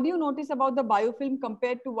 What do you notice about the biofilm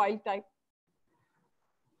compared to wild type?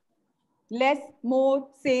 Less, more,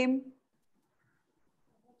 same?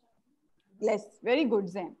 Less. Very good,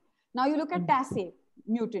 Zen. Now you look at TAS-A,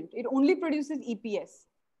 mutant. It only produces EPS.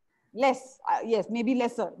 Less. Yes, maybe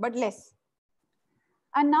lesser, but less.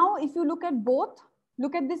 And now if you look at both,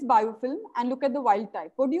 look at this biofilm and look at the wild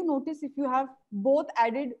type. What do you notice if you have both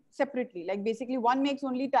added separately? Like basically one makes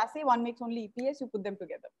only TACE, one makes only EPS, you put them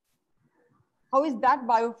together. How is that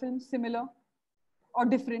biofilm similar or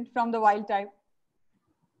different from the wild type?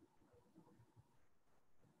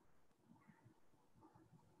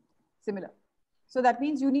 Similar. So that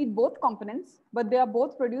means you need both components, but they are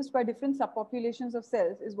both produced by different subpopulations of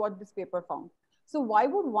cells is what this paper found. So why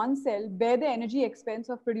would one cell bear the energy expense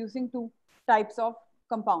of producing two types of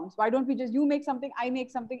compounds? Why don't we just, you make something, I make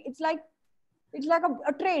something? It's like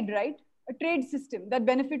a trade, right? A trade system that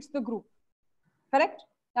benefits the group. Correct?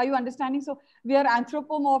 Are you understanding? So we are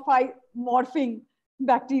anthropomorphing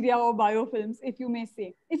bacteria or biofilms, if you may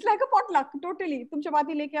say. It's like a potluck, totally. Tum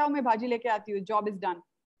chapati leke aao, main bhaji leke aati hu. Job is done.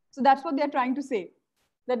 So that's what they're trying to say.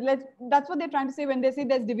 That's what they're trying to say when they say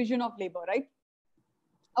there's division of labor, right?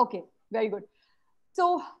 Okay, very good.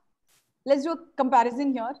 So let's do a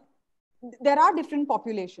comparison here. There are different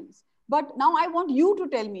populations, but now I want you to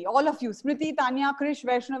tell me, all of you, Smriti, Tanya, Krish,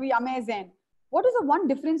 Vaishnavi, Amay, Zain, what is the one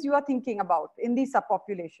difference you are thinking about in these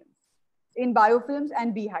subpopulations, in biofilms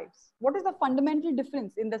and beehives? What is the fundamental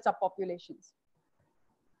difference in the subpopulations?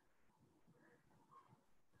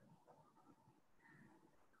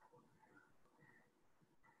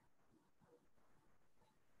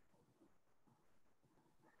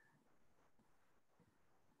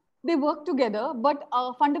 They work together, but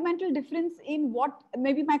fundamental difference in what,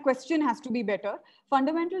 maybe my question has to be better,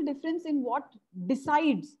 fundamental difference in what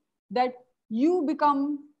decides that you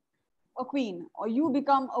become a queen or you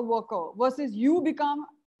become a worker versus you become,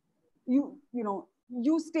 you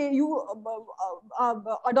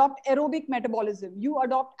adopt aerobic metabolism, you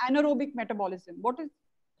adopt anaerobic metabolism. What is,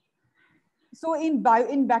 so in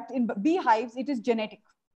beehives, it is genetic.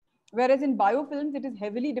 Whereas in biofilms, it is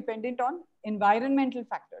heavily dependent on environmental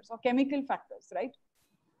factors or chemical factors, right?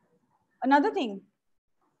 Another thing,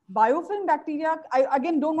 biofilm bacteria, I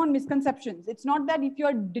again don't want misconceptions. It's not that if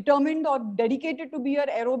you're determined or dedicated to be your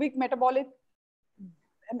aerobic metabolism,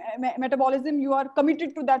 you are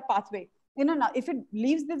committed to that pathway. If it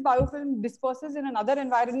leaves this biofilm, disperses in another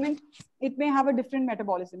environment, it may have a different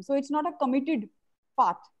metabolism. So it's not a committed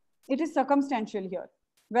path. It is circumstantial here.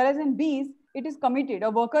 Whereas in bees, it is committed.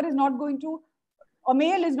 A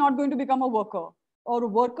male is not going to become a worker, or a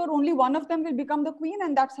worker, only one of them will become the queen,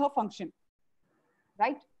 and that's her function,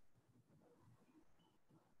 right?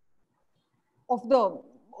 Of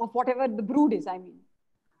whatever the brood is, I mean.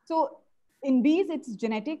 So in bees, it's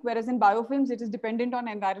genetic, whereas in biofilms, it is dependent on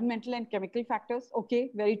environmental and chemical factors.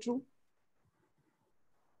 Okay, very true.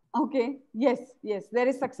 Okay, yes, there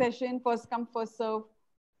is succession, first come, first serve.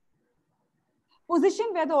 Position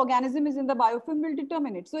where the organism is in the biofilm will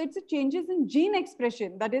determine it. So it's a changes in gene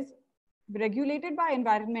expression that is regulated by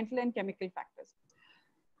environmental and chemical factors.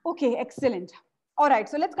 Okay, excellent. All right,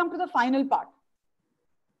 so let's come to the final part.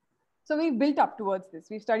 So we've built up towards this.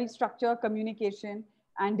 We've studied structure, communication,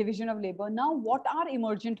 and division of labor. Now, what are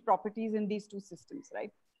emergent properties in these two systems,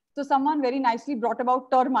 right? So someone very nicely brought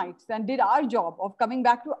about termites and did our job of coming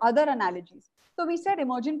back to other analogies. So we said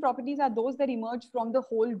emergent properties are those that emerge from the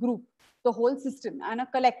whole group, the whole system, and a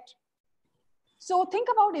collect. So think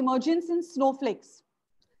about emergence in snowflakes.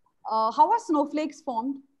 How are snowflakes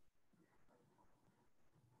formed?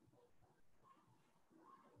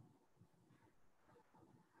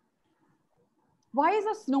 Why is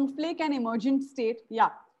a snowflake an emergent state? Yeah,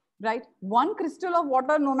 right. One crystal of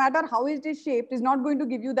water, no matter how it is shaped, is not going to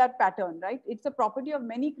give you that pattern, right? It's a property of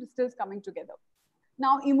many crystals coming together.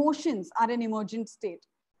 Now, emotions are an emergent state.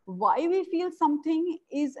 Why we feel something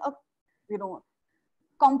is a,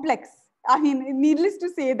 complex. I mean, needless to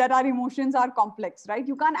say that our emotions are complex, right?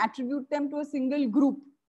 You can't attribute them to a single group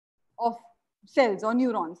of cells or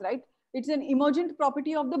neurons, right? It's an emergent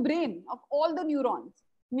property of the brain, of all the neurons.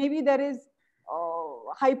 Maybe there is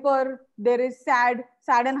hyper, there is sad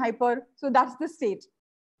and hyper. So that's the state.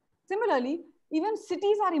 Similarly, even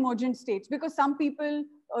cities are emergent states because some people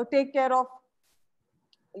take care of,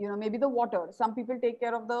 maybe the water. Some people take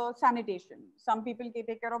care of the sanitation. Some people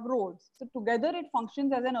take care of roads. So together it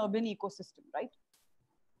functions as an urban ecosystem, right?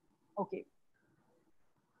 Okay.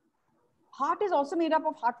 Heart is also made up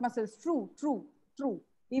of heart muscles. True.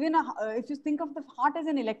 Even if you think of the heart as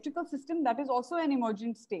an electrical system, that is also an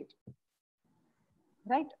emergent state,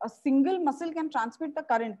 right? A single muscle can transmit the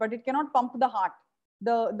current, but it cannot pump the heart.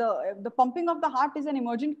 The pumping of the heart is an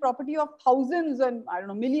emergent property of thousands and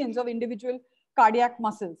millions of individual cardiac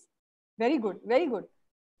muscles. Very good.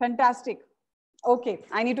 Fantastic. Okay,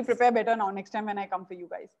 I need to prepare better now next time when I come for you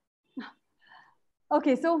guys.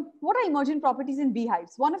 Okay, so what are emergent properties in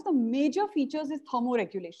beehives? One of the major features is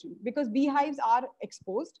thermoregulation because beehives are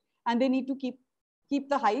exposed and they need to keep keep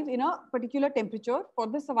the hive in a particular temperature for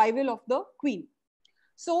the survival of the queen.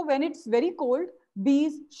 So when it's very cold,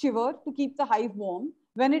 bees shiver to keep the hive warm.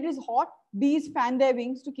 When it is hot, bees fan their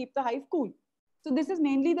wings to keep the hive cool. So this is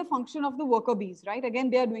mainly the function of the worker bees, right? Again,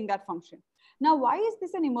 they are doing that function. Now, why is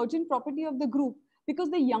this an emergent property of the group? Because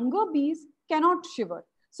the younger bees cannot shiver.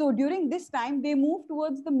 So during this time, they move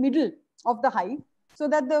towards the middle of the hive so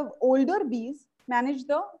that the older bees manage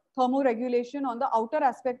the thermoregulation on the outer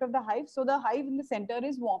aspect of the hive. So the hive in the center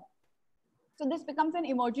is warm. So this becomes an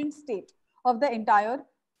emergent state of the entire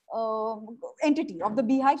entity of the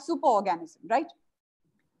beehive superorganism, right?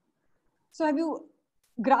 So have you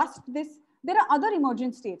grasped this? There are other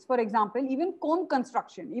emergent states. For example, even comb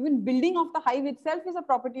construction, even building of the hive itself is a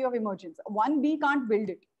property of emergence. One bee can't build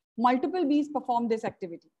it. Multiple bees perform this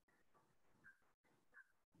activity.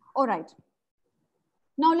 All right.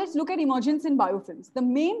 Now let's look at emergence in biofilms. The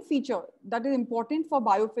main feature that is important for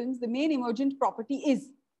biofilms, the main emergent property is,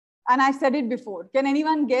 and I said it before, can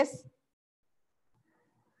anyone guess?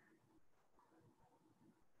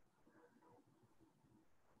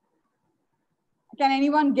 Can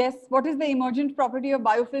anyone guess what is the emergent property of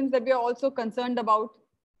biofilms that we are also concerned about?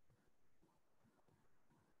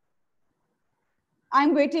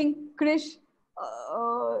 I'm waiting, Krish.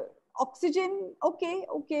 Oxygen, okay.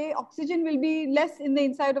 Oxygen will be less in the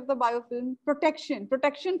inside of the biofilm. Protection.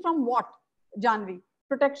 Protection from what, Janvi?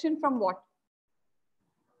 Protection from what?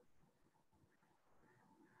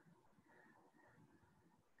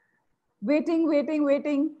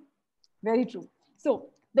 Waiting. Very true. So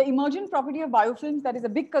the emergent property of biofilms that is a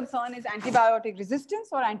big concern is antibiotic resistance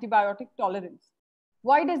or antibiotic tolerance.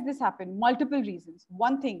 Why does this happen? Multiple reasons.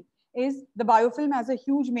 One thing is the biofilm has a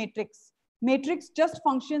huge matrix. Matrix just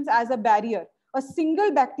functions as a barrier. A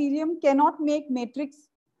single bacterium cannot make matrix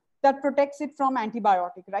that protects it from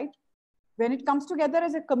antibiotic, right? When it comes together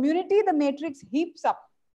as a community, the matrix heaps up.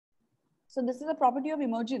 So this is a property of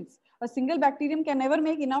emergence. A single bacterium can never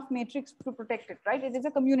make enough matrix to protect it, right? It is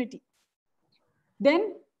a community.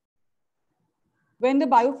 Then, when the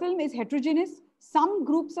biofilm is heterogeneous, some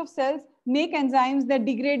groups of cells make enzymes that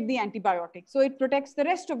degrade the antibiotic. So it protects the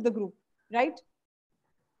rest of the group, right?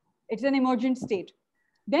 It's an emergent state.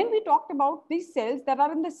 Then we talked about these cells that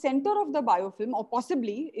are in the center of the biofilm or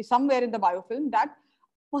possibly somewhere in the biofilm that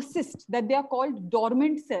persist, that they are called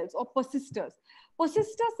dormant cells or persisters.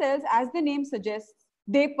 Persister cells, as the name suggests,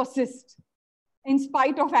 they persist in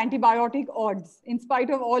spite of antibiotic odds, in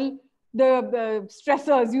spite of all the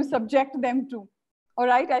stressors you subject them to. All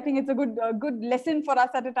right, I think it's a good lesson for us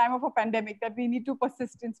at a time of a pandemic that we need to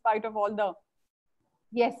persist in spite of all the,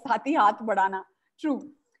 yes, hati haath badana, true.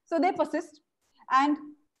 So they persist and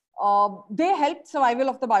they help survival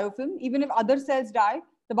of the biofilm. Even if other cells die,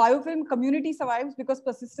 the biofilm community survives because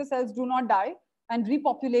persister cells do not die and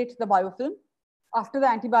repopulate the biofilm after the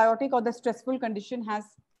antibiotic or the stressful condition has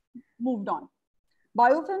moved on.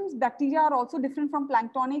 Biofilms, bacteria are also different from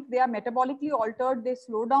planktonic. They are metabolically altered. They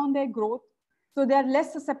slow down their growth. So they are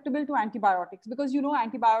less susceptible to antibiotics because you know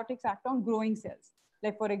antibiotics act on growing cells.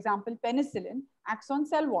 Like for example, penicillin acts on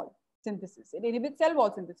cell wall synthesis. It inhibits cell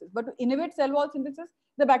wall synthesis. But to inhibit cell wall synthesis,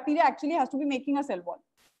 the bacteria actually has to be making a cell wall.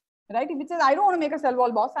 Right? If it says, I don't want to make a cell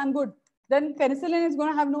wall, boss, I'm good. Then penicillin is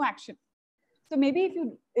going to have no action. So maybe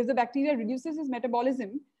if the bacteria reduces its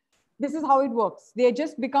metabolism, this is how it works. They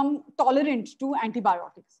just become tolerant to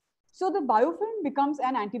antibiotics. So the biofilm becomes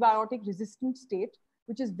an antibiotic resistant state,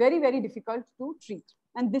 which is very, very difficult to treat.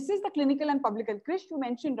 And this is the clinical and public health. Krish, you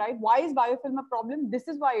mentioned, right? Why is biofilm a problem? This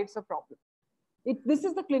is why it's a problem. This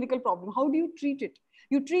is the clinical problem. How do you treat it?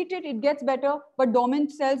 You treat it, it gets better, but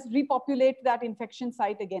dormant cells repopulate that infection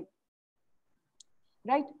site again.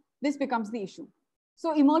 Right? This becomes the issue.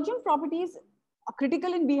 So emergent properties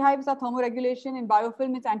critical in beehives are thermoregulation. In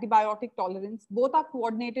biofilm, it's antibiotic tolerance. Both are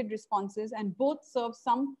coordinated responses and both serve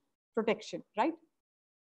some protection, right?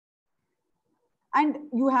 And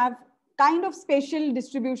you have kind of spatial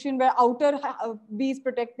distribution where outer bees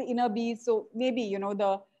protect the inner bees. So maybe, you know,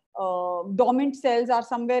 the dormant cells are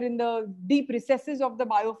somewhere in the deep recesses of the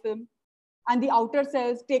biofilm and the outer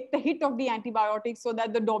cells take the hit of the antibiotics so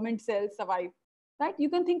that the dormant cells survive, right? You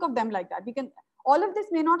can think of them like that. All of this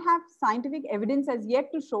may not have scientific evidence as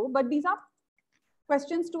yet to show, but these are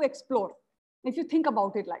questions to explore if you think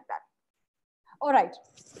about it like that. All right,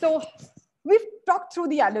 so we've talked through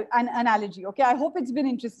the analogy, okay? I hope it's been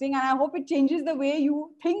interesting and I hope it changes the way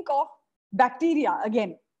you think of bacteria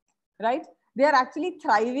again, right? They are actually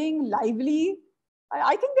thriving, lively.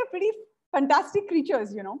 I think they're pretty fantastic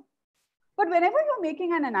creatures, you know. But whenever you're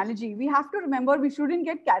making an analogy, we have to remember we shouldn't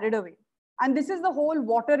get carried away. And this is the whole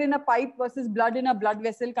water in a pipe versus blood in a blood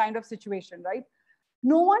vessel kind of situation, right?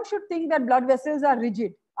 No one should think that blood vessels are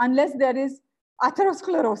rigid unless there is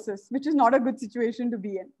atherosclerosis, which is not a good situation to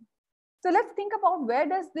be in. So let's think about, where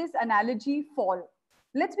does this analogy fall?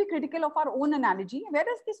 Let's be critical of our own analogy. Where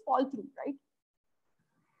does this fall through, right?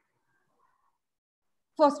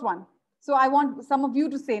 First one. So I want some of you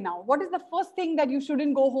to say now, what is the first thing that you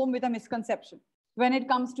shouldn't go home with a misconception when it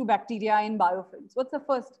comes to bacteria in biofilms? What's the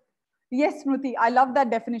first? Yes, Smriti, I love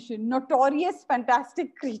that definition. Notorious,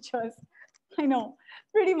 fantastic creatures. I know,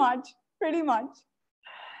 pretty much.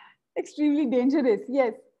 Extremely dangerous,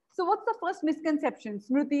 yes. So what's the first misconception?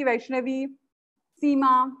 Smriti, Vaishnavi,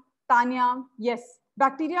 Seema, Tanya, yes.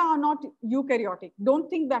 Bacteria are not eukaryotic. Don't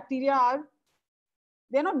think bacteria are,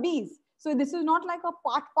 they're not bees. So this is not like a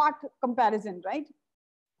part-part comparison, right?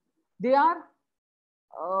 They are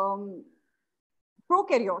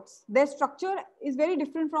prokaryotes. Their structure is very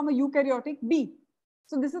different from a eukaryotic bee.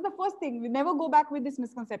 So this is the first thing. We never go back with this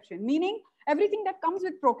misconception, meaning everything that comes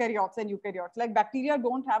with prokaryotes and eukaryotes, like bacteria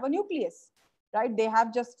don't have a nucleus, right? They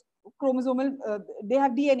have just chromosomal, they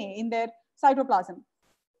have DNA in their cytoplasm.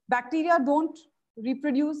 Bacteria don't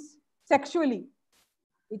reproduce sexually.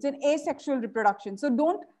 It's an asexual reproduction. So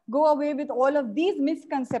don't go away with all of these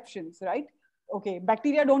misconceptions, right? Okay,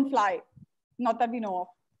 bacteria don't fly, not that we know of.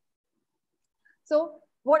 So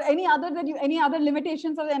what, any other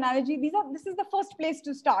limitations of the analogy? This is the first place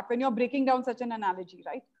to start when you're breaking down such an analogy,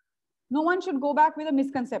 right? No one should go back with a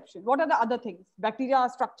misconception. What are the other things? Bacteria are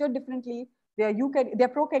structured differently. They're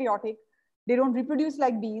prokaryotic. They don't reproduce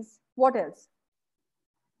like bees. What else?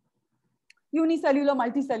 Unicellular,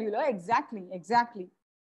 multicellular. Exactly.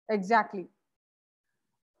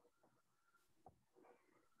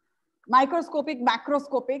 Microscopic,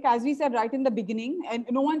 macroscopic, as we said right in the beginning, and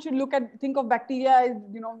no one should think of bacteria as,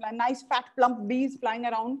 a nice fat plump bees flying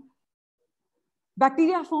around.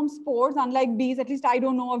 Bacteria form spores, unlike bees. At least I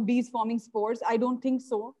don't know of bees forming spores. I don't think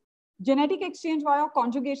so. Genetic exchange via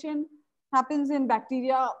conjugation happens in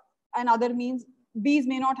bacteria and other means. Bees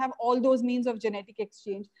may not have all those means of genetic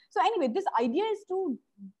exchange. So anyway, this idea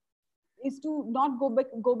is to not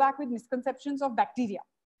go back with misconceptions of bacteria,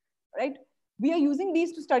 right? We are using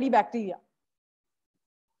these to study bacteria.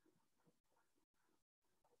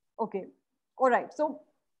 Okay, all right. So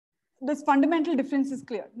this fundamental difference is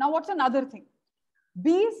clear. Now, what's another thing?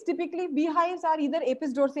 Bees, typically, beehives are either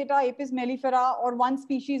Apis dorsata, Apis mellifera, or one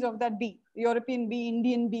species of that bee, European bee,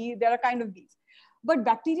 Indian bee, there are kind of bees. But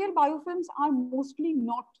bacterial biofilms are mostly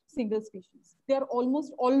not single species. They're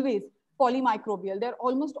almost always polymicrobial. They're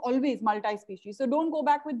almost always multi-species. So don't go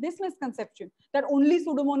back with this misconception that only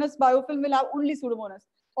Pseudomonas biofilm will have only Pseudomonas,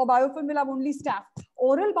 or biofilm will have only staph.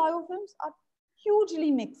 Oral biofilms are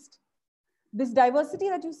hugely mixed. This diversity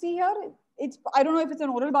that you see here, I don't know if it's an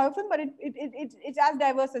oral biofilm, but it's as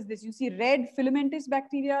diverse as this. You see red filamentous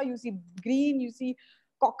bacteria, you see green, you see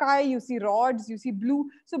cocci, you see rods, you see blue.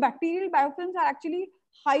 So bacterial biofilms are actually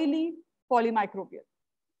highly polymicrobial.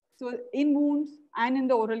 So in wounds and in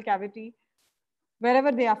the oral cavity,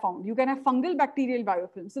 wherever they are found, you can have fungal bacterial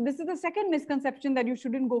biofilms. So this is the second misconception that you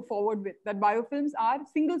shouldn't go forward with, that biofilms are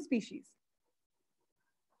single species.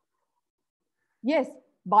 Yes,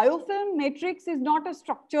 biofilm matrix is not a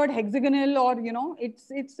structured hexagonal or,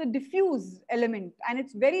 it's a diffuse element, and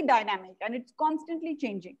it's very dynamic and it's constantly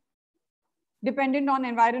changing, dependent on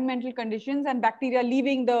environmental conditions and bacteria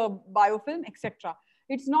leaving the biofilm, etc.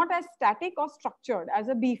 It's not as static or structured as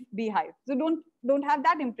a beehive. So don't have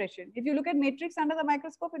that impression. If you look at matrix under the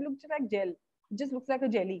microscope, it looks like gel. It just looks like a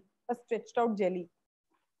jelly, a stretched out jelly,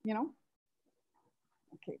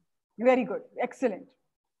 Okay, very good, excellent.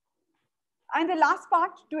 And the last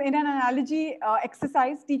part in an analogy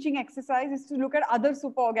teaching exercise, is to look at other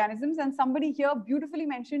superorganisms. And somebody here beautifully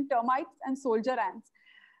mentioned termites and soldier ants.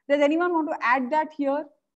 Does anyone want to add that here?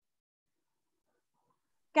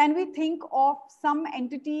 Can we think of some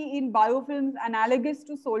entity in biofilms analogous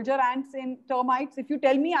to soldier ants in termites? If you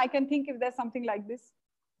tell me, I can think if there's something like this.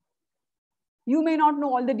 You may not know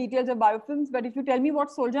all the details of biofilms, but if you tell me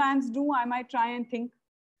what soldier ants do, I might try and think.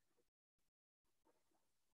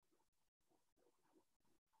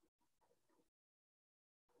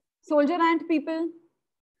 Soldier ant people?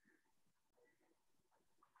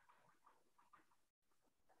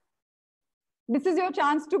 This is your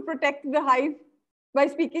chance to protect the hive by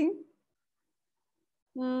speaking.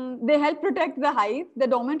 They help protect the hive. The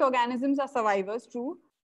dormant organisms are survivors, true.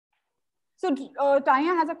 So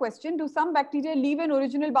Tanya has a question. Do some bacteria leave an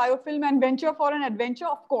original biofilm and venture for an adventure?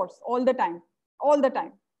 Of course, all the time. All the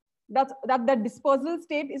time. That dispersal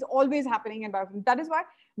state is always happening in biofilms. That is why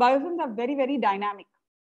biofilms are very, very dynamic.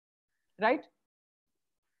 Right?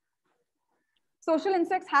 Social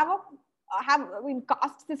insects have have in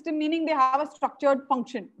caste system, meaning they have a structured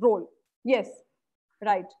function role. Yes,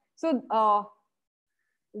 right. So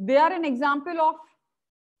they are an example of,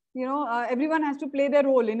 you know, everyone has to play their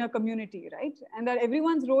role in a community, right? And that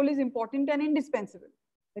everyone's role is important and indispensable.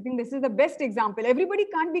 I think this is the best example. Everybody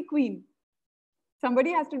can't be queen.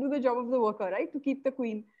 Somebody has to do the job of the worker, right? To keep the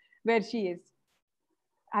queen where she is.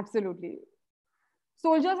 Absolutely.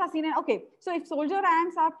 Soldiers are seen, okay, so if soldier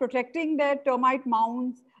ants are protecting their termite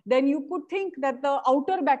mounds, then you could think that the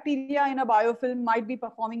outer bacteria in a biofilm might be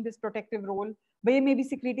performing this protective role. They may be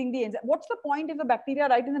secreting the enzyme. What's the point if the bacteria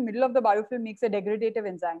right in the middle of the biofilm makes a degradative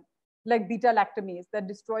enzyme like beta-lactamase that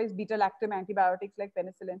destroys beta-lactam antibiotics like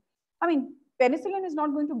penicillin? I mean, penicillin is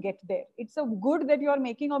not going to get there. It's a good that you are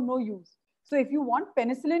making of no use. So if you want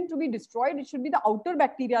penicillin to be destroyed, it should be the outer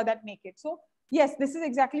bacteria that make it. So yes, this is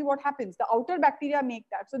exactly what happens. The outer bacteria make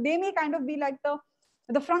that. So they may kind of be like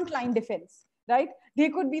the frontline defense, right? They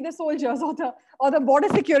could be the soldiers or the border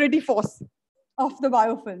security force of the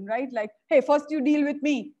biofilm, right? Like, hey, first you deal with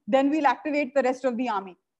me, then we'll activate the rest of the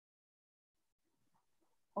army.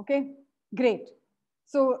 Okay, great.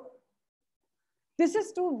 So this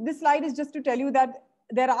slide is just to tell you that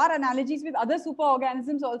there are analogies with other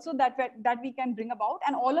superorganisms also that we can bring about,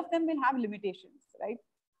 and all of them will have limitations, right?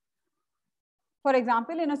 For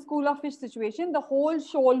example, in a school of fish situation, the whole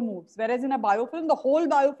shoal moves, whereas in a biofilm, the whole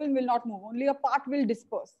biofilm will not move, only a part will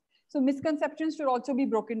disperse. So misconceptions should also be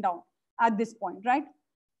broken down at this point, right?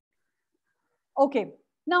 Okay,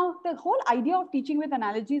 now the whole idea of teaching with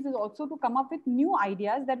analogies is also to come up with new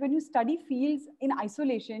ideas that when you study fields in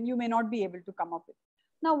isolation, you may not be able to come up with.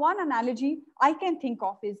 Now, one analogy I can think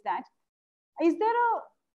of is that, is there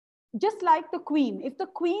just like the queen, if the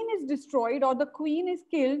queen is destroyed or the queen is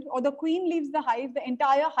killed or the queen leaves the hive, the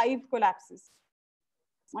entire hive collapses.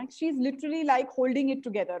 Like she's literally like holding it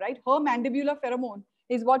together, right? Her mandibular pheromone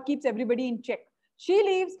is what keeps everybody in check. She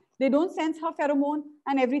leaves, they don't sense her pheromone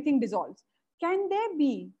and everything dissolves. Can there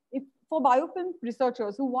be, if for biofilm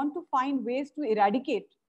researchers who want to find ways to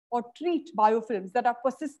eradicate or treat biofilms that are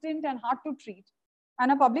persistent and hard to treat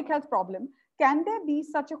and a public health problem, can there be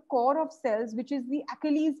such a core of cells which is the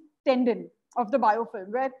Achilles tendon of the biofilm,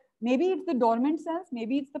 where maybe it's the dormant cells,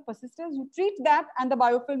 maybe it's the persisters, you treat that and the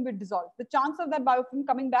biofilm will dissolve. The chance of that biofilm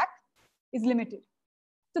coming back is limited.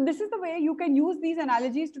 So this is the way you can use these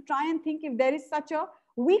analogies to try and think if there is such a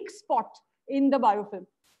weak spot in the biofilm.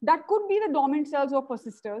 That could be the dormant cells or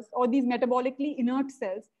persisters or these metabolically inert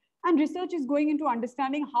cells. And research is going into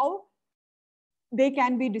understanding how they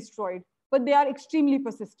can be destroyed, but they are extremely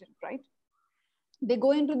persistent, right? They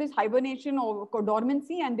go into this hibernation or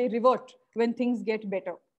dormancy and they revert when things get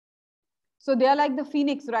better. So they are like the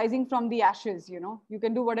phoenix rising from the ashes, you know, you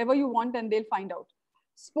can do whatever you want and they'll find out.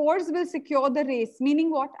 Spores will secure the race,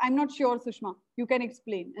 meaning what? I'm not sure, Sushma, you can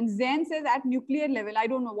explain. And Zen says at nuclear level, I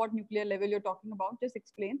don't know what nuclear level you're talking about, just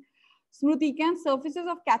explain. Smruti, can surfaces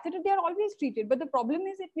of catheter, they are always treated, but the problem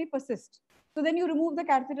is it may persist. So then you remove the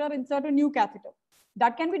catheter, insert a new catheter.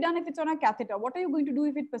 That can be done if it's on a catheter. What are you going to do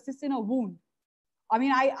if it persists in a wound? I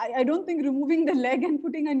mean, I don't think removing the leg and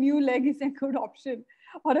putting a new leg is a good option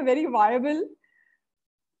or a very viable,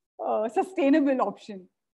 sustainable option.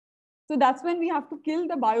 So that's when we have to kill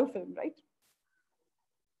the biofilm, right?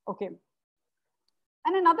 Okay.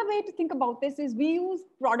 And another way to think about this is we use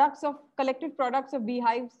collective products of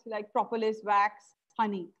beehives like propolis, wax,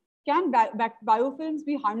 honey. Can biofilms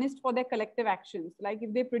be harnessed for their collective actions? Like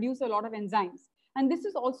if they produce a lot of enzymes. And this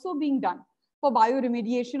is also being done for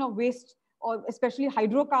bioremediation of waste, or especially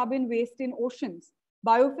hydrocarbon waste in oceans.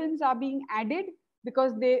 Biofilms are being added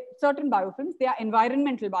because certain biofilms, they are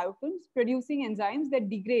environmental biofilms producing enzymes that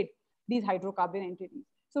degrade these hydrocarbon entities.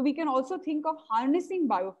 So we can also think of harnessing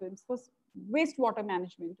biofilms for wastewater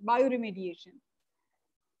management, bioremediation,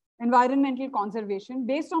 environmental conservation,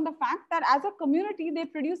 based on the fact that as a community, they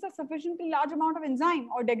produce a sufficiently large amount of enzyme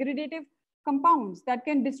or degradative compounds that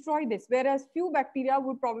can destroy this, whereas few bacteria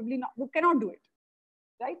would probably cannot do it,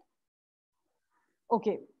 right?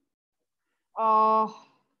 Okay.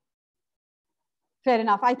 Fair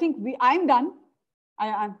enough. I think I'm done.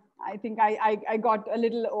 I think I got a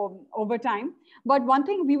little over time. But one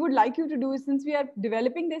thing we would like you to do is, since we are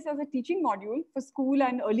developing this as a teaching module for school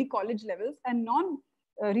and early college levels and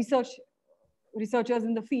non-researchers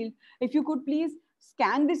in the field, if you could please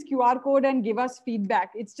scan this QR code and give us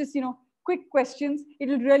feedback. It's just, you know, quick questions. It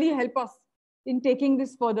will really help us in taking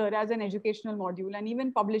this further as an educational module and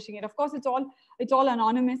even publishing it. Of course, it's all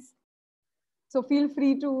anonymous. So feel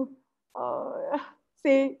free to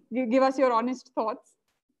give us your honest thoughts.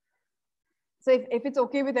 So if it's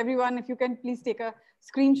okay with everyone, if you can please take a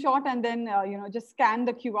screenshot and then, you know, just scan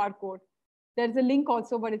the QR code There's a link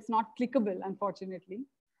also, but it's not clickable, unfortunately.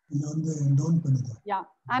 Yeah,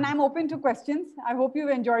 and I'm open to questions. I hope you've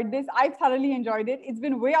enjoyed this. I thoroughly enjoyed it. It's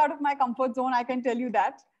been way out of my comfort zone, I can tell you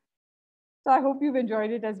that. So I hope you've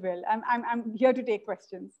enjoyed it as well. I'm here to take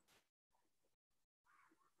questions.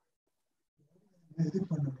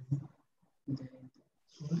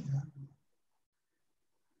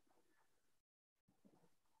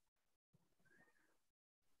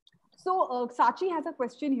 So Sachi has a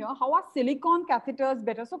question here. How are silicone catheters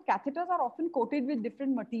better? So catheters are often coated with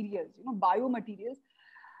different materials, biomaterials.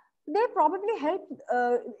 They probably help,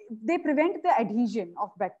 they prevent the adhesion of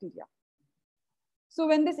bacteria. So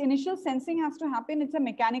when this initial sensing has to happen, it's a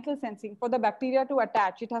mechanical sensing for the bacteria to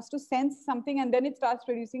attach. It has to sense something and then it starts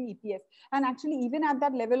producing EPS. And actually, even at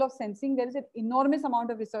that level of sensing, there is an enormous amount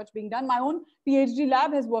of research being done. My own PhD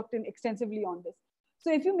lab has worked extensively on this.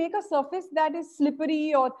 So if you make a surface that is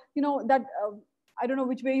slippery or, that, I don't know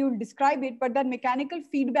which way you'll describe it, but that mechanical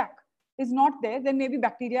feedback is not there, then maybe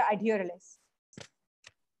bacteria adhere less.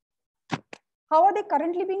 How are they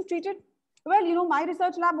currently being treated? Well, my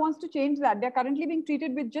research lab wants to change that. They're currently being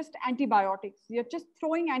treated with just antibiotics. You're just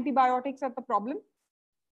throwing antibiotics at the problem.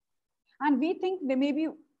 And we think there may be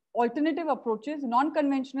alternative approaches,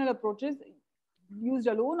 non-conventional approaches used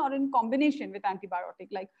alone or in combination with antibiotic,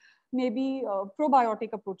 like maybe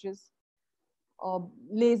probiotic approaches,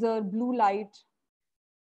 laser, blue light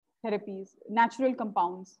therapies, natural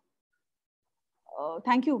compounds.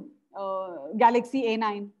 Thank you, Galaxy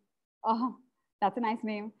A9. That's a nice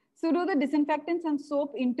name. So do the disinfectants and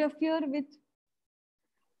soap interfere with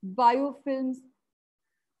biofilms?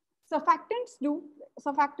 Surfactants do.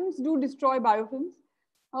 Surfactants do destroy biofilms.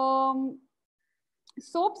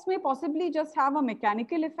 Soaps may possibly just have a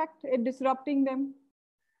mechanical effect at disrupting them.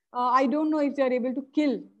 I don't know if they're able to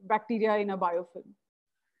kill bacteria in a biofilm.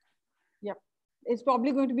 Yep. It's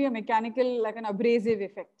probably going to be a mechanical, like an abrasive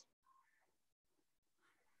effect.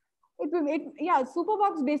 Yeah,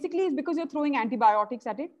 superbugs basically is because you're throwing antibiotics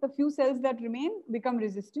at it. The few cells that remain become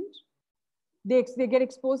resistant. They get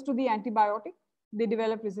exposed to the antibiotic. They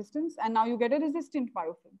develop resistance. And now you get a resistant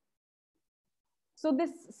biofilm. So this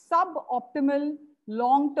suboptimal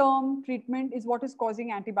long-term treatment is what is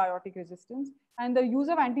causing antibiotic resistance. And the use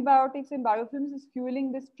of antibiotics in biofilms is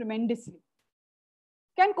fueling this tremendously.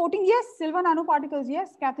 Can coating? Yes. Silver nanoparticles?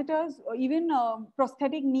 Yes. Catheters, even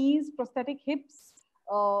prosthetic knees, prosthetic hips,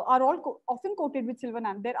 are all often coated with silver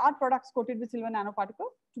nano. There are products coated with silver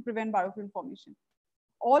nanoparticles to prevent biofilm formation.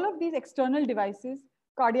 All of these external devices,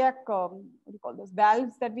 cardiac, what do you call those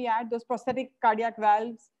valves that we add, those prosthetic cardiac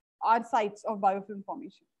valves are sites of biofilm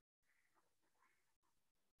formation.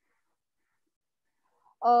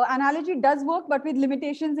 Analogy does work, but with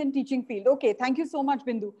limitations in teaching field. Okay, thank you so much,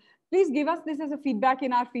 Bindu. Please give us this as a feedback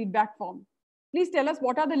in our feedback form. Please tell us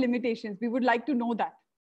what are the limitations. We would like to know that.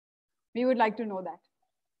 We would like to know that.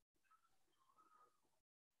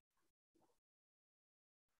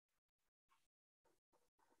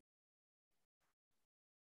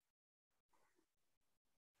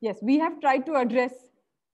 Yes, we have tried to address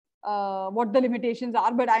what the limitations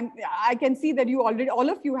are, but I can see that you already, all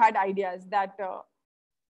of you had ideas that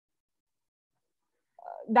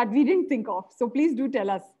that we didn't think of. So please do tell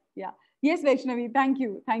us. Yeah. Yes, Vaishnavi, thank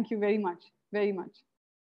you. Thank you very much. Very much.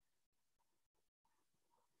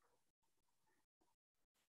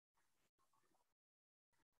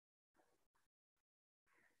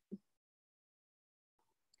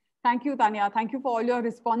 Thank you, Tanya. Thank you for all your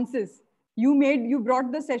responses. You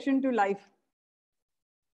brought the session to life.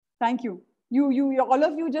 Thank you. All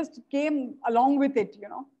of you just came along with it,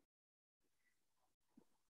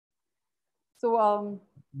 So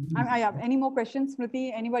I have any more questions,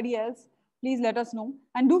 Smriti? Anybody else? Please let us know.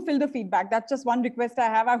 And do fill the feedback. That's just one request I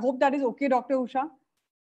have. I hope that is okay, Dr. Usha.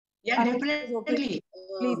 Yeah, definitely. Okay.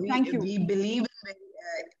 Please, thank you. We believe in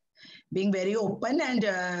being very open,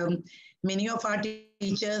 and many of our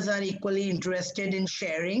teachers are equally interested in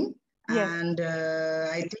sharing. Yes. And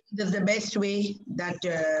I think this is the best way that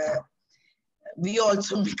we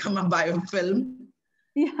also become a biofilm.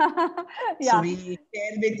 Yeah. So we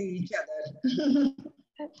share with each other.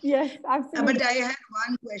 Yes, absolutely. But I had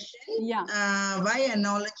one question. Yeah. Why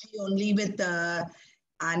analogy only with the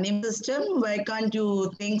animal system? Why can't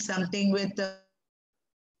you think something with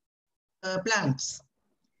plants?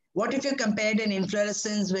 What if you compared an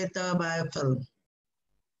inflorescence with a biofilm?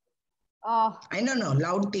 I don't know,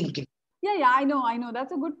 loud thinking. Yeah, I know.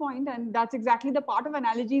 That's a good point. And that's exactly the part of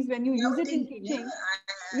analogies when you use it in teaching.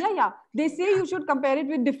 Yeah. They say you should compare it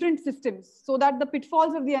with different systems so that the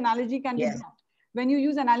pitfalls of the analogy can be blocked when you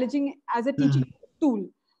use analogy as a teaching tool.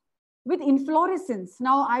 With inflorescence,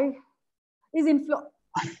 now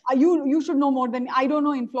You should know more than me. I don't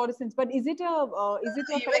know inflorescence, but is it a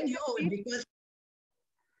even you, because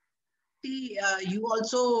you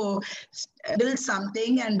also build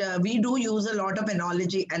something, and we do use a lot of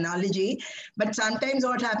analogy, but sometimes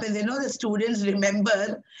what happens, the students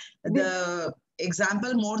remember the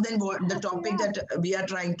example more than what the topic that we are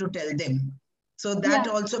trying to tell them. So that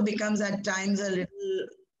also becomes at times a little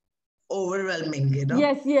overwhelming,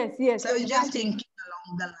 Yes. So exactly. I was just thinking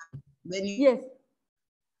along the line when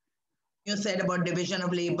you said about division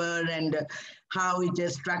of labor and how it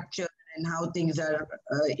is structured and how things are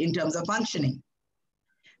in terms of functioning.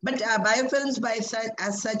 But biofilms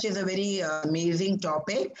as such is a very amazing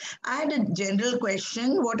topic. I had a general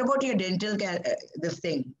question. What about your dental care, this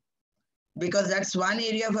thing? Because that's one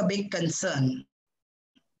area of a big concern.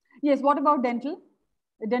 Yes, what about dental?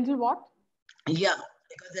 Dental what? Yeah,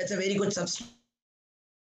 because that's a very good substratum,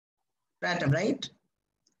 right?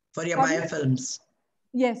 For your biofilms.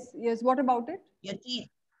 Yes. What about it? Your teeth.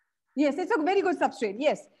 Yes, it's a very good substrate.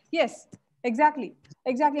 Yes, exactly.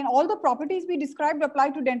 And all the properties we described apply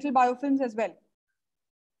to dental biofilms as well.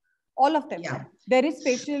 All of them. Yeah. There is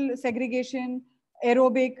spatial segregation,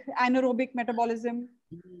 aerobic, anaerobic metabolism.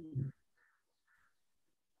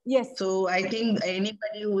 Yes. So I think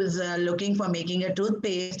anybody who is looking for making a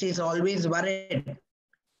toothpaste is always worried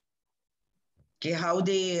how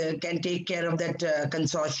they can take care of that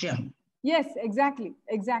consortium. Yes, exactly.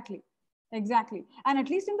 And at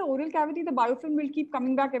least in the oral cavity, the biofilm will keep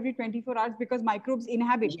coming back every 24 hours because microbes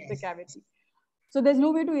inhabit the cavity. So there's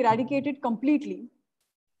no way to eradicate it completely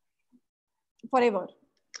forever.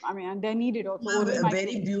 I mean, and they're needed also.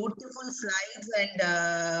 Very beautiful slides and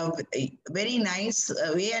very nice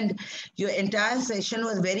way. And your entire session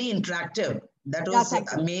was very interactive. That was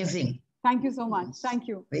amazing. Thank you so much. Thank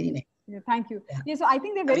you. Very nice. Yeah, thank you. Yeah, so I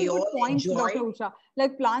think they're very good points, Dr. Usha.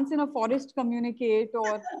 Like plants in a forest communicate,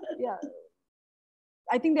 or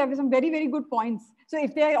I think there are some very, very good points. So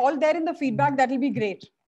if they're all there in the feedback, that will be great.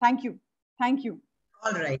 Thank you.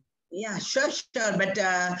 All right. Yeah, sure. But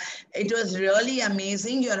it was really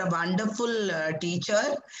amazing. You're a wonderful teacher.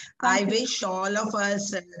 I wish all of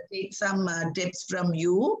us take some tips from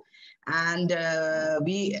you. And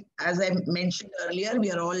we, as I mentioned earlier,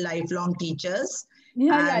 we are all lifelong teachers.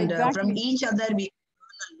 Exactly. From each other, we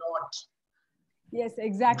learn a lot. Yes,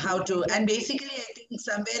 exactly. How to, and basically, I think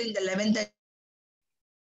somewhere in the 11th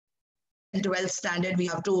and 12th standard, we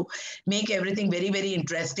have to make everything very, very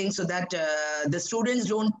interesting so that the students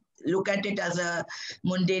don't look at it as a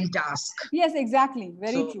mundane task. Yes, exactly.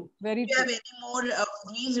 Very true. If you have any more of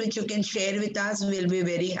these which you can share with us, we'll be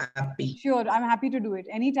very happy. Sure, I'm happy to do it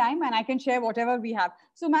anytime, and I can share whatever we have.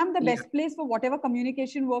 So, ma'am, the best place for whatever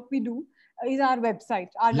communication work we do is our website,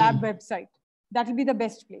 our lab website. That will be the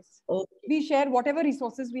best place. Okay. We share whatever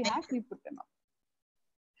resources we have, we put them up.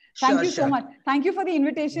 Thank you so much. Thank you for the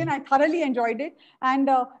invitation. I thoroughly enjoyed it. And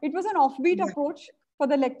it was an offbeat approach for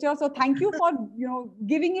the lecture. So thank you for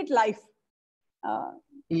giving it life.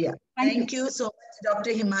 Thank you so much,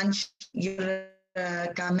 Dr. Himanshi. Your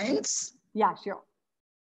comments? Yeah, sure.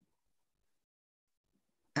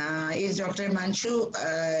 Is Dr. Himanshu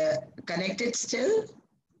connected still?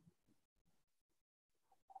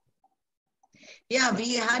 Yeah,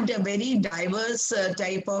 we had a very diverse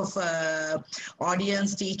type of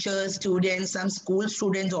audience, teachers, students, some school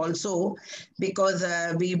students also, because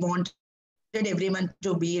we wanted everyone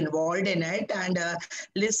to be involved in it and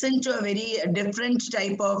listen to a very different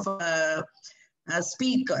type of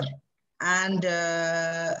speaker. And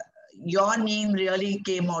your name really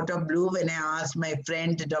came out of blue when I asked my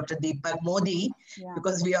friend, Dr. Deepak Modi,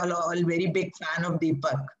 because we are all very big fan of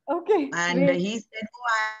Deepak. Okay. And he said, oh,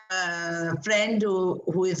 I have a friend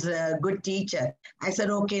who is a good teacher. I said,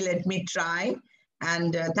 okay, let me try.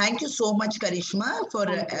 And thank you so much, Karishma, for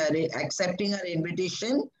accepting our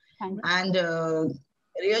invitation. And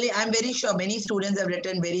really, I'm very sure many students have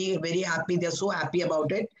written very, very happy. They're so happy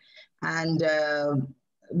about it. And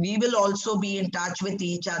we will also be in touch with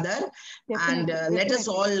each other. And let us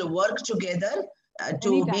all work together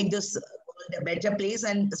to make this world a better place,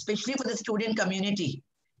 and especially for the student community.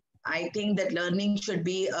 I think that learning should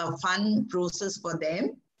be a fun process for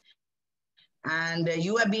them. And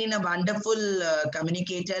you have been a wonderful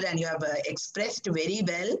communicator, and you have expressed very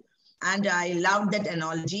well. And I love that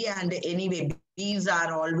analogy. And anyway, these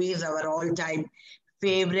are always our all-time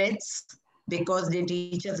favorites because they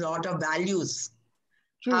teach us a lot of values.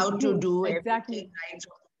 How to do everything right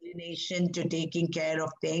from pollination to taking care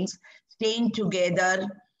of things, staying together.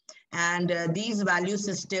 And these value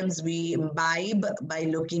systems we imbibe by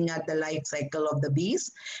looking at the life cycle of the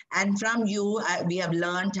bees. And from you, we have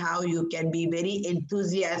learned how you can be very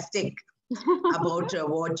enthusiastic about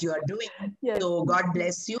what you are doing. Yes. So God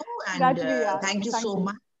bless you, and thank you so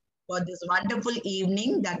much for this wonderful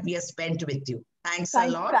evening that we have spent with you. Thanks a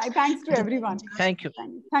lot. Thanks to everyone. Thank you.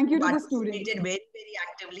 Thank you to the students. Participated very, very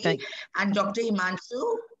actively. And Dr.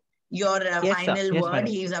 Himanshu, your Yes, final yes, word.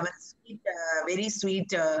 He is our sweet, very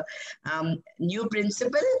sweet new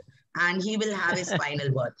principal, and he will have his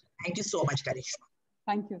final word. Thank you so much, Karishma.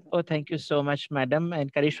 Thank you. Oh, thank you so much, madam.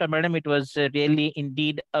 And Karishma, madam, it was really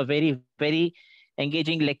indeed a very, very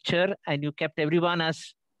engaging lecture, and you kept everyone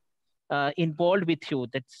as involved with you.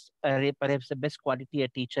 That's perhaps the best quality a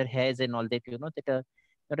teacher has, and all that, that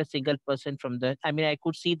not a single person from the, I mean, I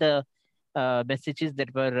could see the messages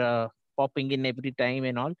that were popping in every time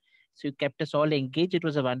and all. So you kept us all engaged. It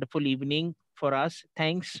was a wonderful evening for us.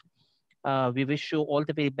 Thanks. We wish you all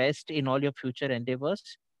the very best in all your future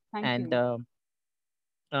endeavors. Thank you.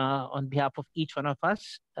 On behalf of each one of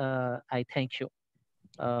us, I thank you.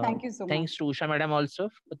 Thank you so much. Thanks to Usha madam also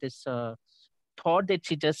for this thought that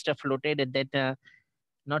she just floated, and that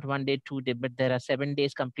not 1 day, 2 day, but there are 7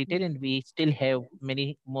 days completed, and we still have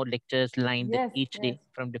many more lectures lined each day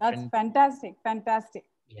from different. That's fantastic. Fantastic.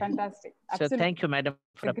 Yeah. Fantastic. So thank you, madam,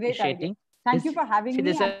 for appreciating. Thank you for having me.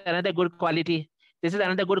 This is another good quality. This is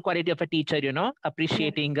another good quality of a teacher,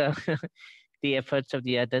 appreciating the efforts of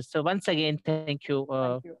the others. So once again, thank you.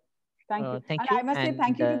 Thank you. Thank you. Thank and you. I must say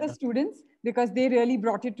thank you to the students, because they really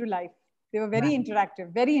brought it to life. They were very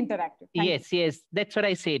interactive, very interactive. Yes, that's what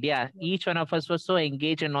I said. Yeah, each one of us was so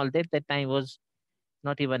engaged and all that I was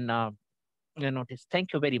not even noticed.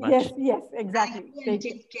 Thank you very much. Yes, exactly.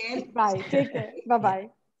 Take care. Bye. Take care. Bye-bye.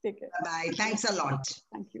 Take care. Bye. Thanks a lot.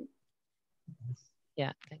 Thank you.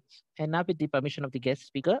 Yeah, thanks. And now with the permission of the guest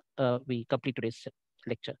speaker, we complete today's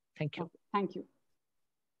lecture. Thank you. Okay. Thank you.